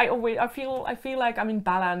I feel like I'm in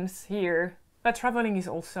balance here. But traveling is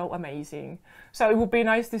also amazing. So it would be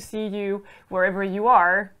nice to see you wherever you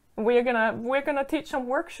are. We're gonna teach some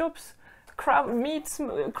workshops,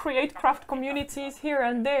 create craft communities here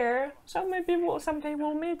and there. So maybe someday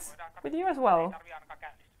we'll meet with you as well.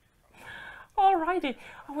 Alrighty,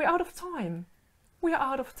 are we out of time? We are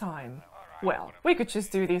out of time. Well, we could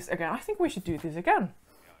just do this again. I think we should do this again.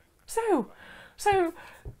 So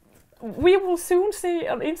we will soon see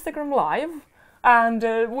on Instagram Live, and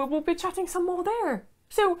we will be chatting some more there.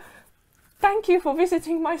 So thank you for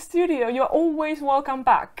visiting my studio. You're always welcome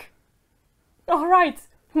back. All right,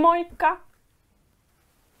 moikka!